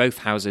cursing both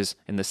houses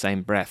in the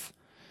same breath.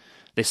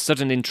 This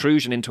sudden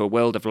intrusion into a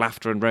world of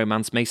laughter and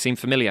romance may seem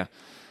familiar.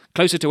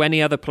 Closer to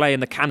any other play in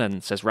the canon,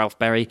 says Ralph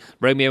Berry,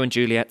 Romeo and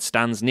Juliet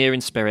stands near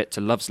in spirit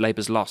to Love's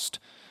Labour's Lost.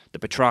 The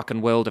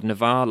Petrarchan world of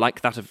Navarre,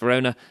 like that of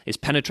Verona, is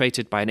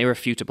penetrated by an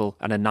irrefutable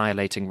and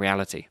annihilating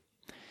reality.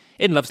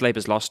 In Love's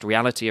Labour's Lost,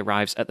 reality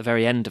arrives at the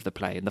very end of the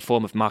play in the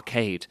form of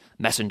Marcade,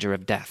 messenger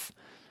of death.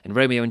 In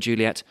Romeo and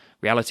Juliet,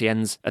 reality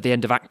ends at the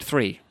end of Act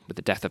 3, with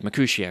the death of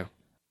Mercutio.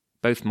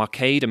 Both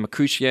Marcade and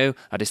Mercutio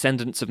are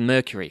descendants of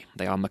Mercury.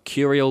 They are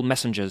mercurial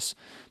messengers.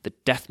 The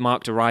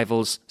death-marked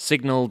arrivals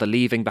signal the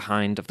leaving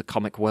behind of the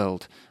comic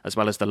world, as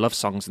well as the love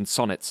songs and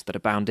sonnets that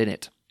abound in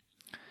it.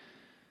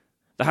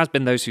 There has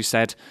been those who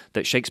said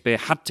that Shakespeare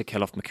had to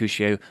kill off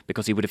Mercutio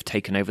because he would have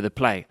taken over the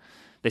play.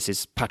 This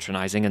is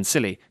patronising and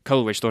silly.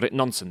 Coleridge thought it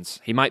nonsense.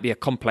 He might be a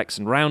complex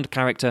and round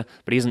character,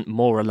 but he isn't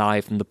more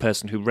alive than the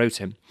person who wrote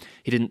him.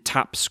 He didn't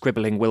tap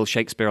scribbling Will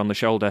Shakespeare on the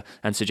shoulder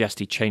and suggest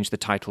he change the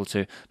title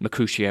to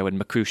Mercutio and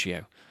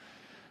Mercutio.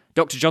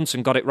 Dr.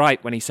 Johnson got it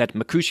right when he said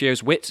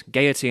Mercutio's wit,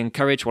 gaiety and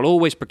courage will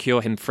always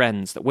procure him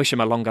friends that wish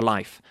him a longer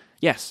life.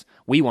 Yes,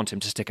 we want him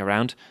to stick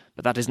around,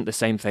 but that isn't the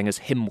same thing as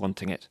him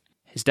wanting it.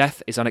 His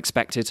death is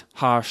unexpected,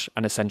 harsh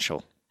and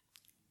essential.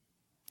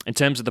 In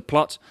terms of the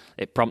plot,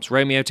 it prompts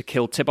Romeo to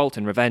kill Tybalt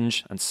in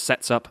revenge and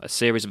sets up a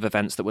series of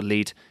events that will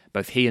lead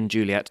both he and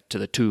Juliet to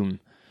the tomb.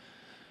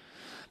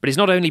 But it's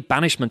not only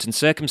banishment and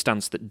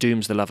circumstance that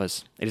dooms the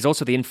lovers, it is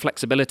also the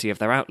inflexibility of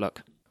their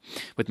outlook.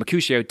 With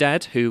Mercutio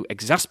dead, who,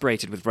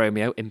 exasperated with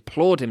Romeo,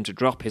 implored him to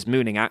drop his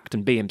mooning act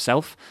and be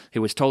himself,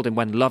 who has told him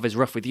when love is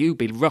rough with you,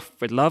 be rough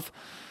with love,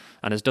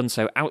 and has done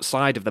so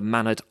outside of the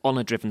mannered,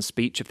 honour-driven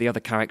speech of the other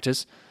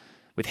characters.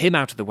 With him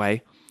out of the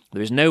way,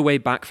 there is no way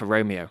back for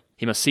Romeo.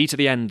 He must see to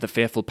the end the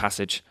fearful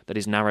passage that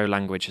his narrow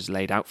language has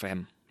laid out for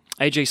him.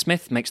 A.J.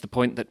 Smith makes the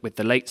point that with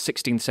the late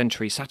 16th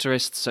century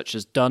satirists such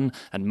as Donne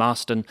and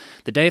Marston,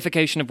 the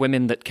deification of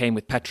women that came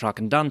with Petrarch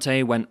and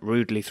Dante went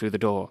rudely through the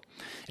door.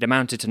 It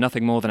amounted to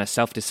nothing more than a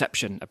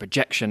self-deception, a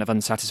projection of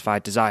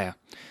unsatisfied desire.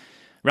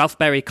 Ralph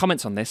Berry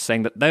comments on this,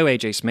 saying that though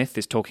A.J. Smith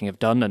is talking of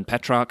Donne and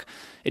Petrarch,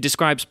 it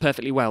describes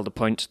perfectly well the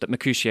point that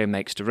Mercutio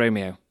makes to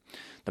Romeo.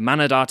 The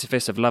mannered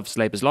artifice of Love's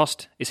Labour's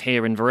Lost is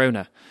here in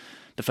Verona.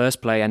 The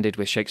first play ended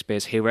with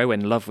Shakespeare's hero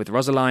in love with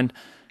Rosaline,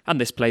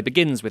 and this play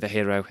begins with a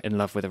hero in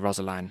love with a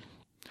Rosaline.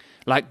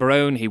 Like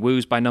Barone, he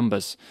woos by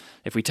numbers.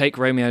 If we take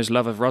Romeo's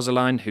love of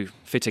Rosaline, who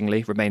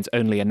fittingly remains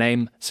only a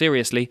name,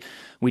 seriously,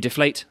 we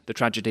deflate the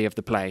tragedy of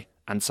the play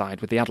and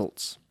side with the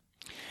adults.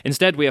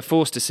 Instead, we are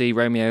forced to see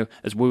Romeo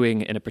as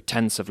wooing in a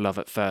pretense of love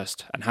at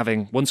first, and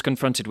having, once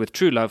confronted with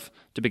true love,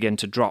 to begin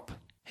to drop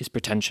his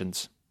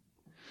pretensions.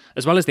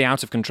 As well as the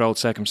out-of-control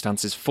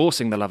circumstances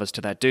forcing the lovers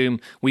to their doom,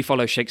 we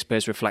follow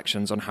Shakespeare's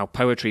reflections on how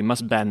poetry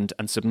must bend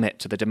and submit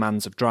to the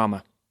demands of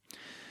drama.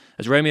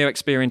 As Romeo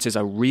experiences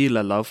a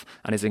realer love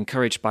and is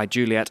encouraged by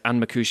Juliet and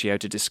Mercutio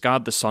to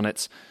discard the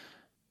sonnets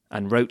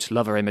and rote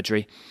lover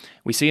imagery,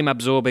 we see him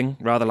absorbing,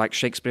 rather like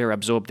Shakespeare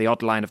absorbed the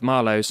odd line of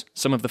Marlowe's,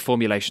 some of the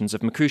formulations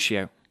of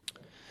Mercutio.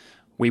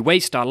 "We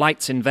waste our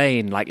lights in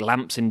vain, like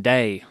lamps in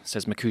day,"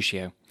 says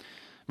Mercutio.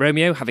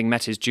 Romeo, having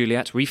met his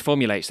Juliet,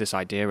 reformulates this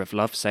idea of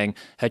love, saying,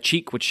 "Her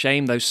cheek would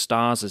shame those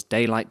stars as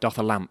daylight doth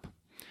a lamp."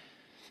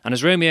 And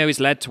as Romeo is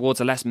led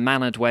towards a less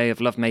mannered way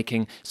of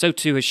love-making, so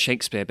too has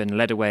Shakespeare been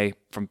led away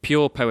from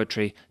pure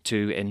poetry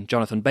to, in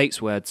Jonathan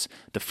Bates' words,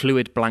 the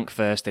fluid blank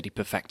verse that he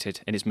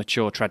perfected in his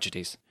mature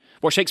tragedies.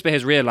 What Shakespeare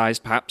has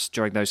realised, perhaps,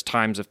 during those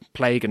times of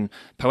plague and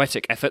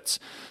poetic efforts,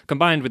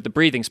 combined with the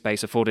breathing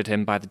space afforded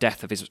him by the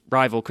death of his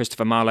rival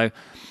Christopher Marlowe,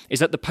 is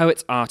that the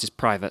poet's art is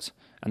private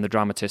and the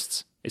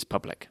dramatist's is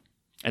public.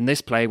 In this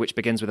play, which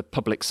begins with a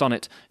public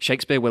sonnet,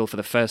 Shakespeare will, for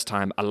the first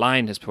time,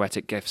 align his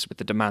poetic gifts with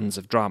the demands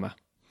of drama.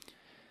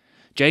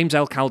 James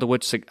L.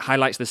 Calderwood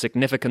highlights the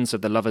significance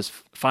of the lover's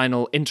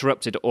final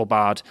interrupted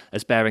aubade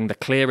as bearing the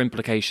clear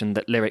implication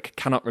that lyric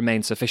cannot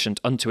remain sufficient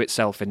unto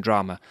itself in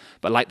drama,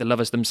 but like the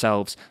lovers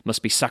themselves,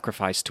 must be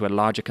sacrificed to a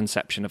larger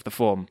conception of the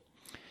form.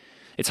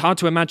 It's hard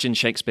to imagine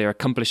Shakespeare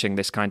accomplishing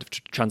this kind of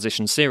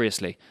transition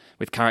seriously,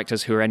 with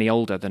characters who are any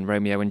older than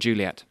Romeo and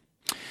Juliet.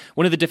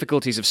 One of the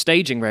difficulties of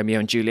staging Romeo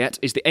and Juliet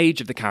is the age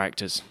of the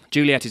characters.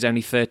 Juliet is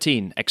only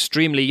 13,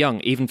 extremely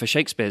young even for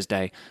Shakespeare's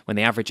day, when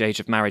the average age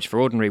of marriage for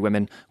ordinary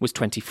women was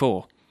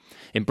 24.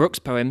 In Brooke's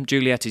poem,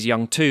 Juliet is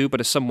young too,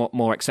 but a somewhat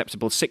more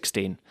acceptable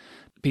 16.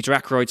 Peter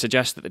Ackroyd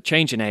suggests that the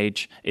change in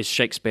age is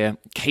Shakespeare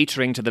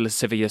catering to the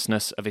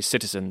lasciviousness of his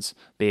citizens,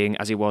 being,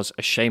 as he was,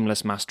 a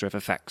shameless master of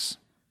effects.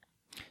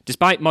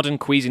 Despite modern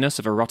queasiness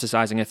of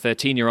eroticising a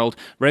 13-year-old,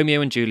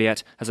 Romeo and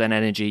Juliet has an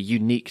energy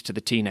unique to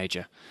the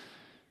teenager.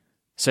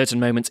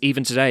 Certain moments,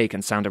 even today,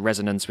 can sound a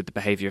resonance with the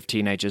behaviour of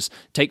teenagers.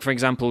 Take, for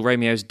example,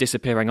 Romeo's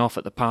disappearing off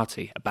at the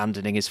party,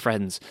 abandoning his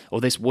friends, or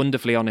this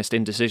wonderfully honest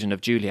indecision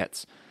of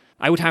Juliet's.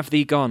 "I would have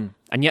thee gone,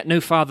 and yet no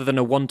farther than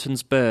a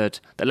wanton's bird,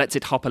 that lets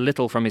it hop a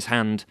little from his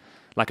hand,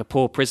 like a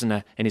poor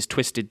prisoner in his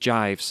twisted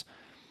gyves,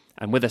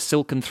 and with a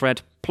silken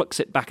thread plucks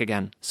it back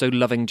again, so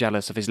loving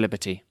jealous of his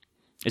liberty."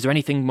 Is there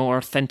anything more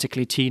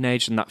authentically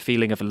teenage than that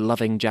feeling of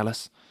loving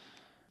jealous?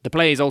 The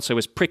play is also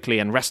as prickly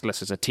and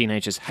restless as a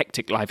teenager's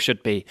hectic life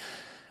should be,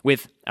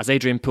 with, as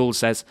Adrian Poole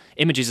says,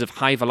 images of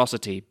high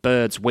velocity,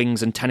 birds,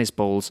 wings and tennis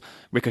balls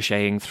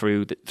ricocheting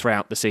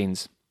throughout the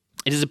scenes.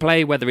 It is a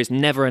play where there is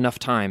never enough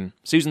time.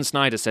 Susan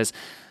Snyder says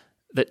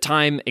that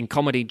time in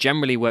comedy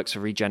generally works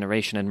for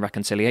regeneration and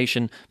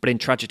reconciliation, but in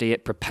tragedy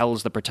it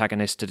propels the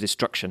protagonist to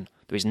destruction.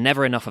 There is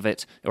never enough of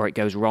it, or it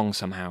goes wrong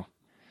somehow.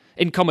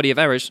 In Comedy of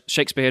Errors,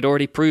 Shakespeare had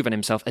already proven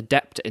himself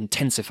adept at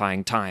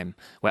intensifying time.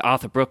 Where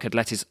Arthur Brooke had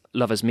let his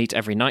lovers meet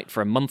every night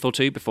for a month or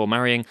two before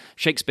marrying,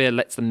 Shakespeare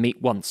lets them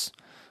meet once,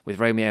 with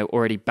Romeo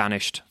already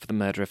banished for the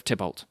murder of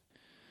Tybalt.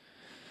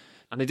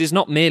 And it is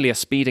not merely a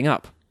speeding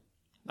up.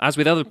 As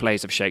with other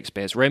plays of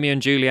Shakespeare's, Romeo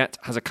and Juliet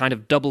has a kind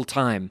of double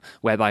time,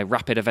 whereby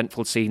rapid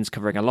eventful scenes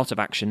covering a lot of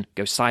action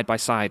go side by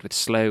side with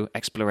slow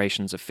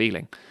explorations of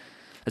feeling.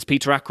 As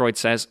Peter Ackroyd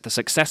says, the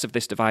success of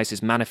this device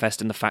is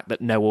manifest in the fact that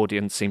no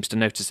audience seems to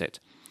notice it.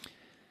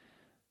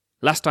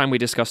 Last time we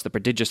discussed the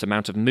prodigious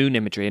amount of moon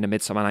imagery in A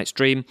Midsummer Night's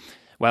Dream.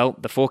 Well,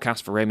 the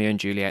forecast for Romeo and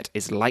Juliet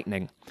is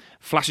lightning.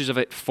 Flashes of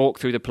it fork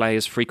through the play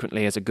as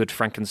frequently as a good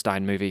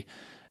Frankenstein movie.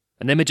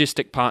 An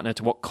imagistic partner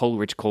to what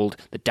Coleridge called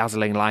the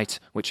dazzling light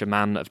which a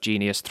man of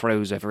genius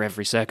throws over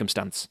every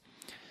circumstance.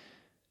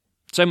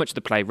 So much of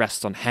the play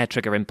rests on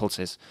hair-trigger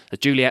impulses. As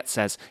Juliet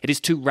says, it is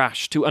too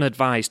rash, too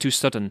unadvised, too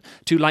sudden,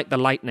 too like the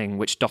lightning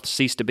which doth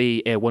cease to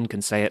be ere one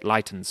can say it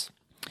lightens.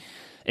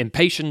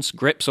 Impatience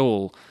grips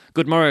all.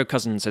 "Good morrow,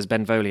 cousin," says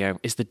Benvolio.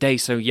 "Is the day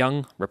so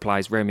young?"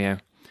 replies Romeo.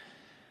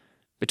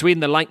 Between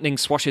the lightning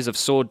swashes of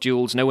sword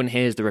duels, no one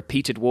hears the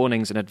repeated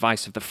warnings and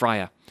advice of the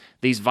friar.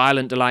 These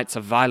violent delights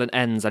have violent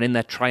ends, and in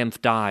their triumph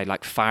die,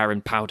 like fire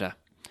and powder.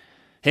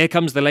 "Here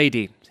comes the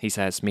lady," he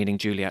says, meaning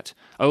Juliet.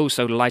 "Oh,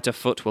 so light a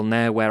foot will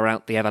ne'er wear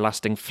out the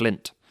everlasting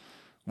flint.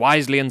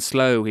 Wisely and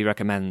slow," he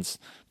recommends.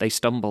 "They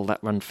stumble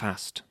that run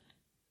fast."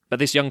 But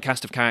this young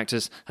cast of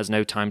characters has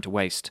no time to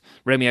waste.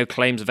 Romeo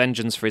claims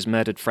vengeance for his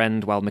murdered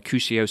friend, while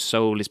Mercutio's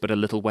soul is but a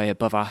little way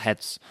above our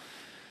heads.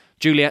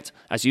 Juliet,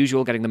 as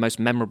usual getting the most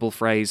memorable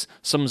phrase,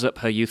 sums up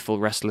her youthful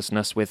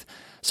restlessness with,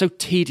 "So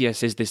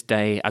tedious is this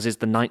day, as is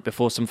the night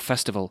before some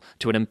festival,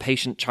 to an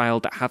impatient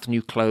child that hath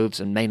new clothes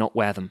and may not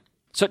wear them."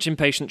 Such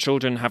impatient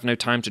children have no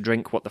time to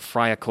drink what the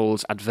friar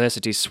calls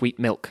adversity's sweet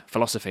milk,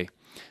 philosophy.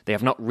 They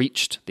have not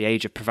reached the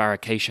age of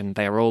prevarication.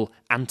 They are all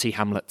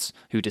anti-Hamlets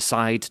who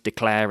decide,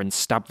 declare, and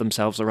stab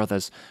themselves or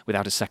others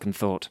without a second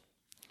thought.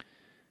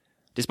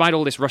 Despite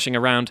all this rushing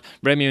around,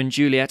 Romeo and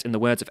Juliet, in the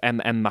words of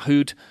M.M.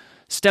 Mahood,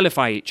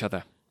 stellify each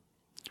other.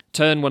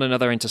 Turn one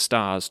another into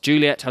stars.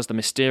 Juliet has the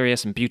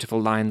mysterious and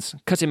beautiful lines,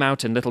 "Cut him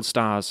out in little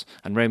stars,"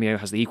 and Romeo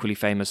has the equally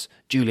famous,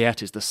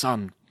 "Juliet is the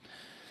sun."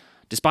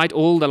 Despite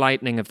all the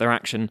lightning of their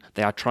action,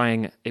 they are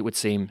trying, it would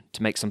seem,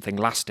 to make something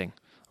lasting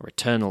or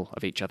eternal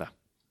of each other.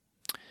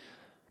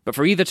 But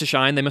for either to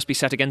shine, they must be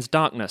set against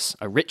darkness,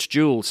 a rich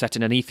jewel set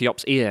in an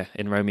Ethiop's ear,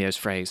 in Romeo's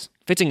phrase.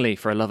 Fittingly,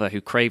 for a lover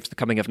who craves the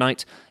coming of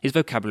night, his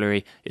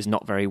vocabulary is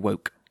not very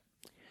woke.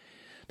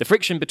 The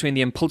friction between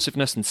the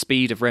impulsiveness and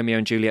speed of Romeo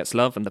and Juliet's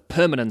love and the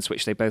permanence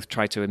which they both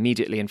try to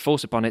immediately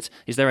enforce upon it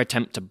is their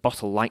attempt to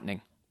bottle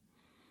lightning.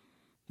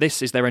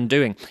 This is their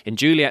undoing. In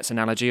Juliet's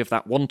analogy of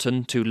that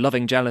wanton, too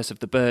loving jealous of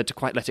the bird to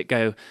quite let it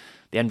go,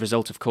 the end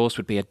result, of course,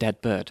 would be a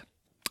dead bird.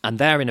 And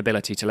their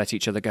inability to let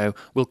each other go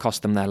will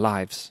cost them their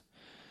lives.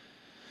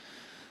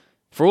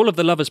 For all of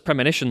the lovers'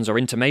 premonitions or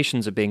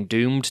intimations of being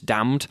doomed,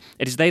 damned,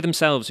 it is they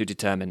themselves who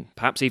determine,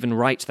 perhaps even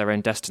write their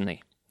own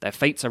destiny. Their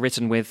fates are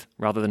written with,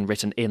 rather than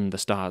written in, the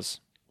stars.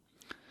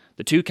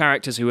 The two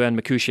characters who earn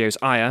Mercutio's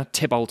ire,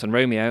 Tybalt and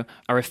Romeo,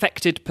 are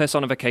affected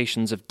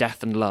personifications of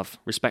death and love,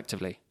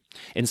 respectively.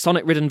 In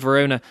sonnet-ridden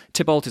Verona,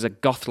 Tybalt is a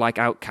goth-like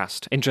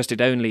outcast,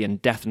 interested only in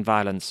death and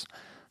violence.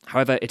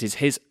 However, it is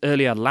his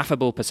earlier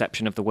laughable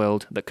perception of the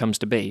world that comes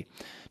to be.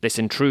 "This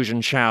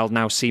intrusion shall,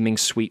 now seeming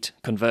sweet,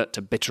 convert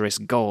to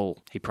bitterest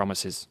gall," he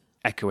promises,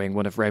 echoing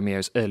one of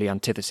Romeo's early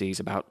antitheses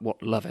about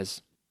what love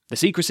is. The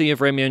secrecy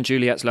of Romeo and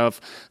Juliet's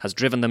love has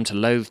driven them to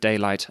loathe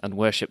daylight and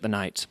worship the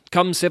night.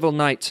 "Come, civil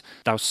night,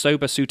 thou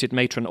sober-suited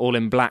matron all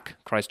in black,"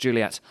 cries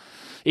Juliet.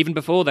 Even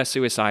before their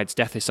suicides,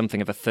 death is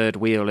something of a third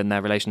wheel in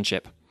their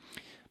relationship.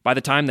 By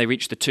the time they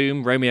reach the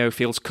tomb, Romeo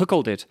feels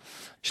cuckolded.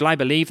 "Shall I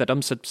believe that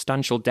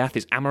unsubstantial death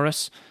is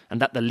amorous, and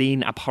that the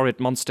lean,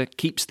 abhorred monster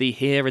keeps thee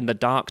here in the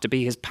dark to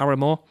be his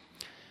paramour?"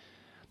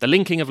 The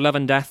linking of love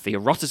and death, the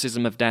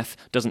eroticism of death,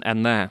 doesn't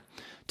end there.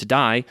 To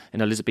die,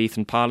 in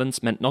Elizabethan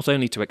parlance, meant not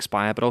only to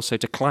expire, but also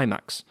to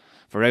climax.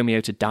 For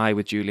Romeo to die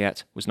with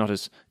Juliet was not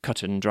as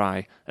cut and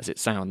dry as it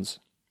sounds.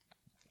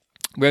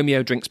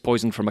 Romeo drinks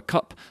poison from a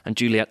cup, and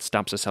Juliet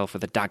stabs herself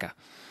with a dagger.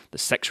 The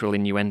sexual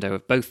innuendo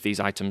of both these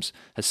items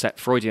has set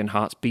Freudian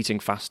hearts beating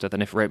faster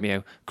than if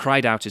Romeo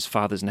cried out his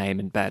father's name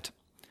in bed.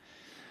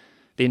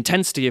 The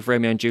intensity of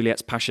Romeo and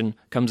Juliet's passion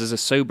comes as a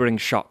sobering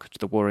shock to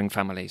the warring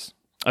families.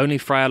 Only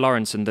Friar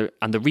Lawrence and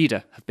the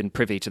reader have been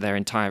privy to their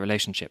entire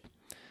relationship.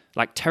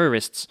 Like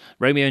terrorists,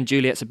 Romeo and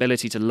Juliet's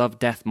ability to love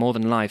death more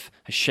than life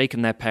has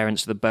shaken their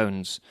parents to the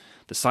bones.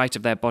 "The sight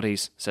of their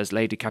bodies," says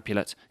Lady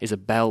Capulet, "is a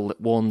bell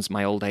that warns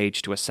my old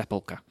age to a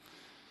sepulchre."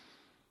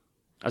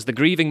 As the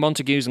grieving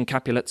Montagues and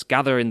Capulets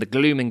gather in the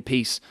glooming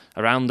peace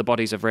around the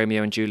bodies of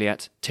Romeo and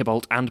Juliet,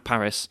 Tybalt and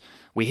Paris,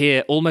 we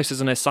hear, almost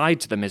as an aside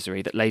to the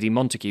misery, that Lady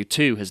Montague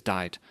too has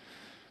died.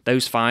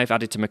 Those 5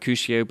 added to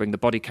Mercutio bring the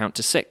body count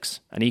to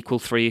 6, an equal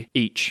 3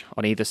 each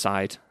on either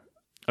side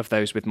of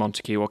those with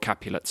Montague or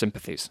Capulet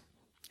sympathies.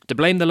 To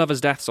blame the lovers'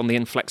 deaths on the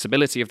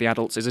inflexibility of the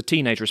adults is a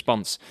teenage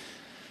response,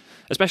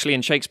 especially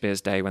in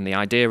Shakespeare's day when the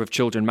idea of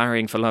children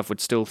marrying for love would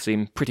still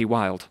seem pretty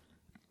wild.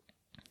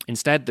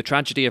 Instead, the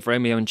tragedy of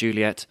Romeo and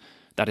Juliet,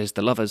 that is,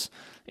 the lovers,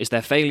 is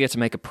their failure to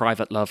make a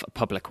private love a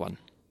public one.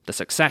 The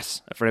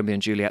success of Romeo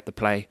and Juliet the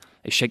play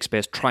is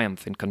Shakespeare's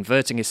triumph in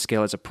converting his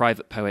skill as a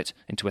private poet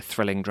into a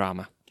thrilling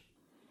drama.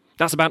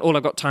 That's about all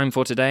I've got time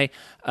for today.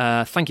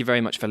 Thank you very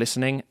much for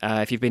listening.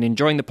 If you've been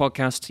enjoying the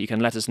podcast, you can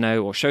let us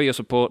know or show your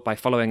support by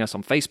following us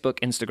on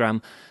Facebook,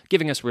 Instagram,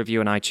 giving us a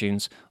review on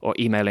iTunes, or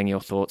emailing your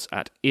thoughts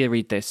at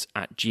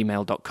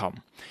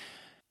earreadthis@gmail.com.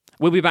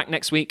 We'll be back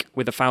next week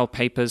with the Foul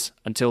Papers.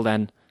 Until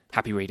then,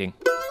 happy reading.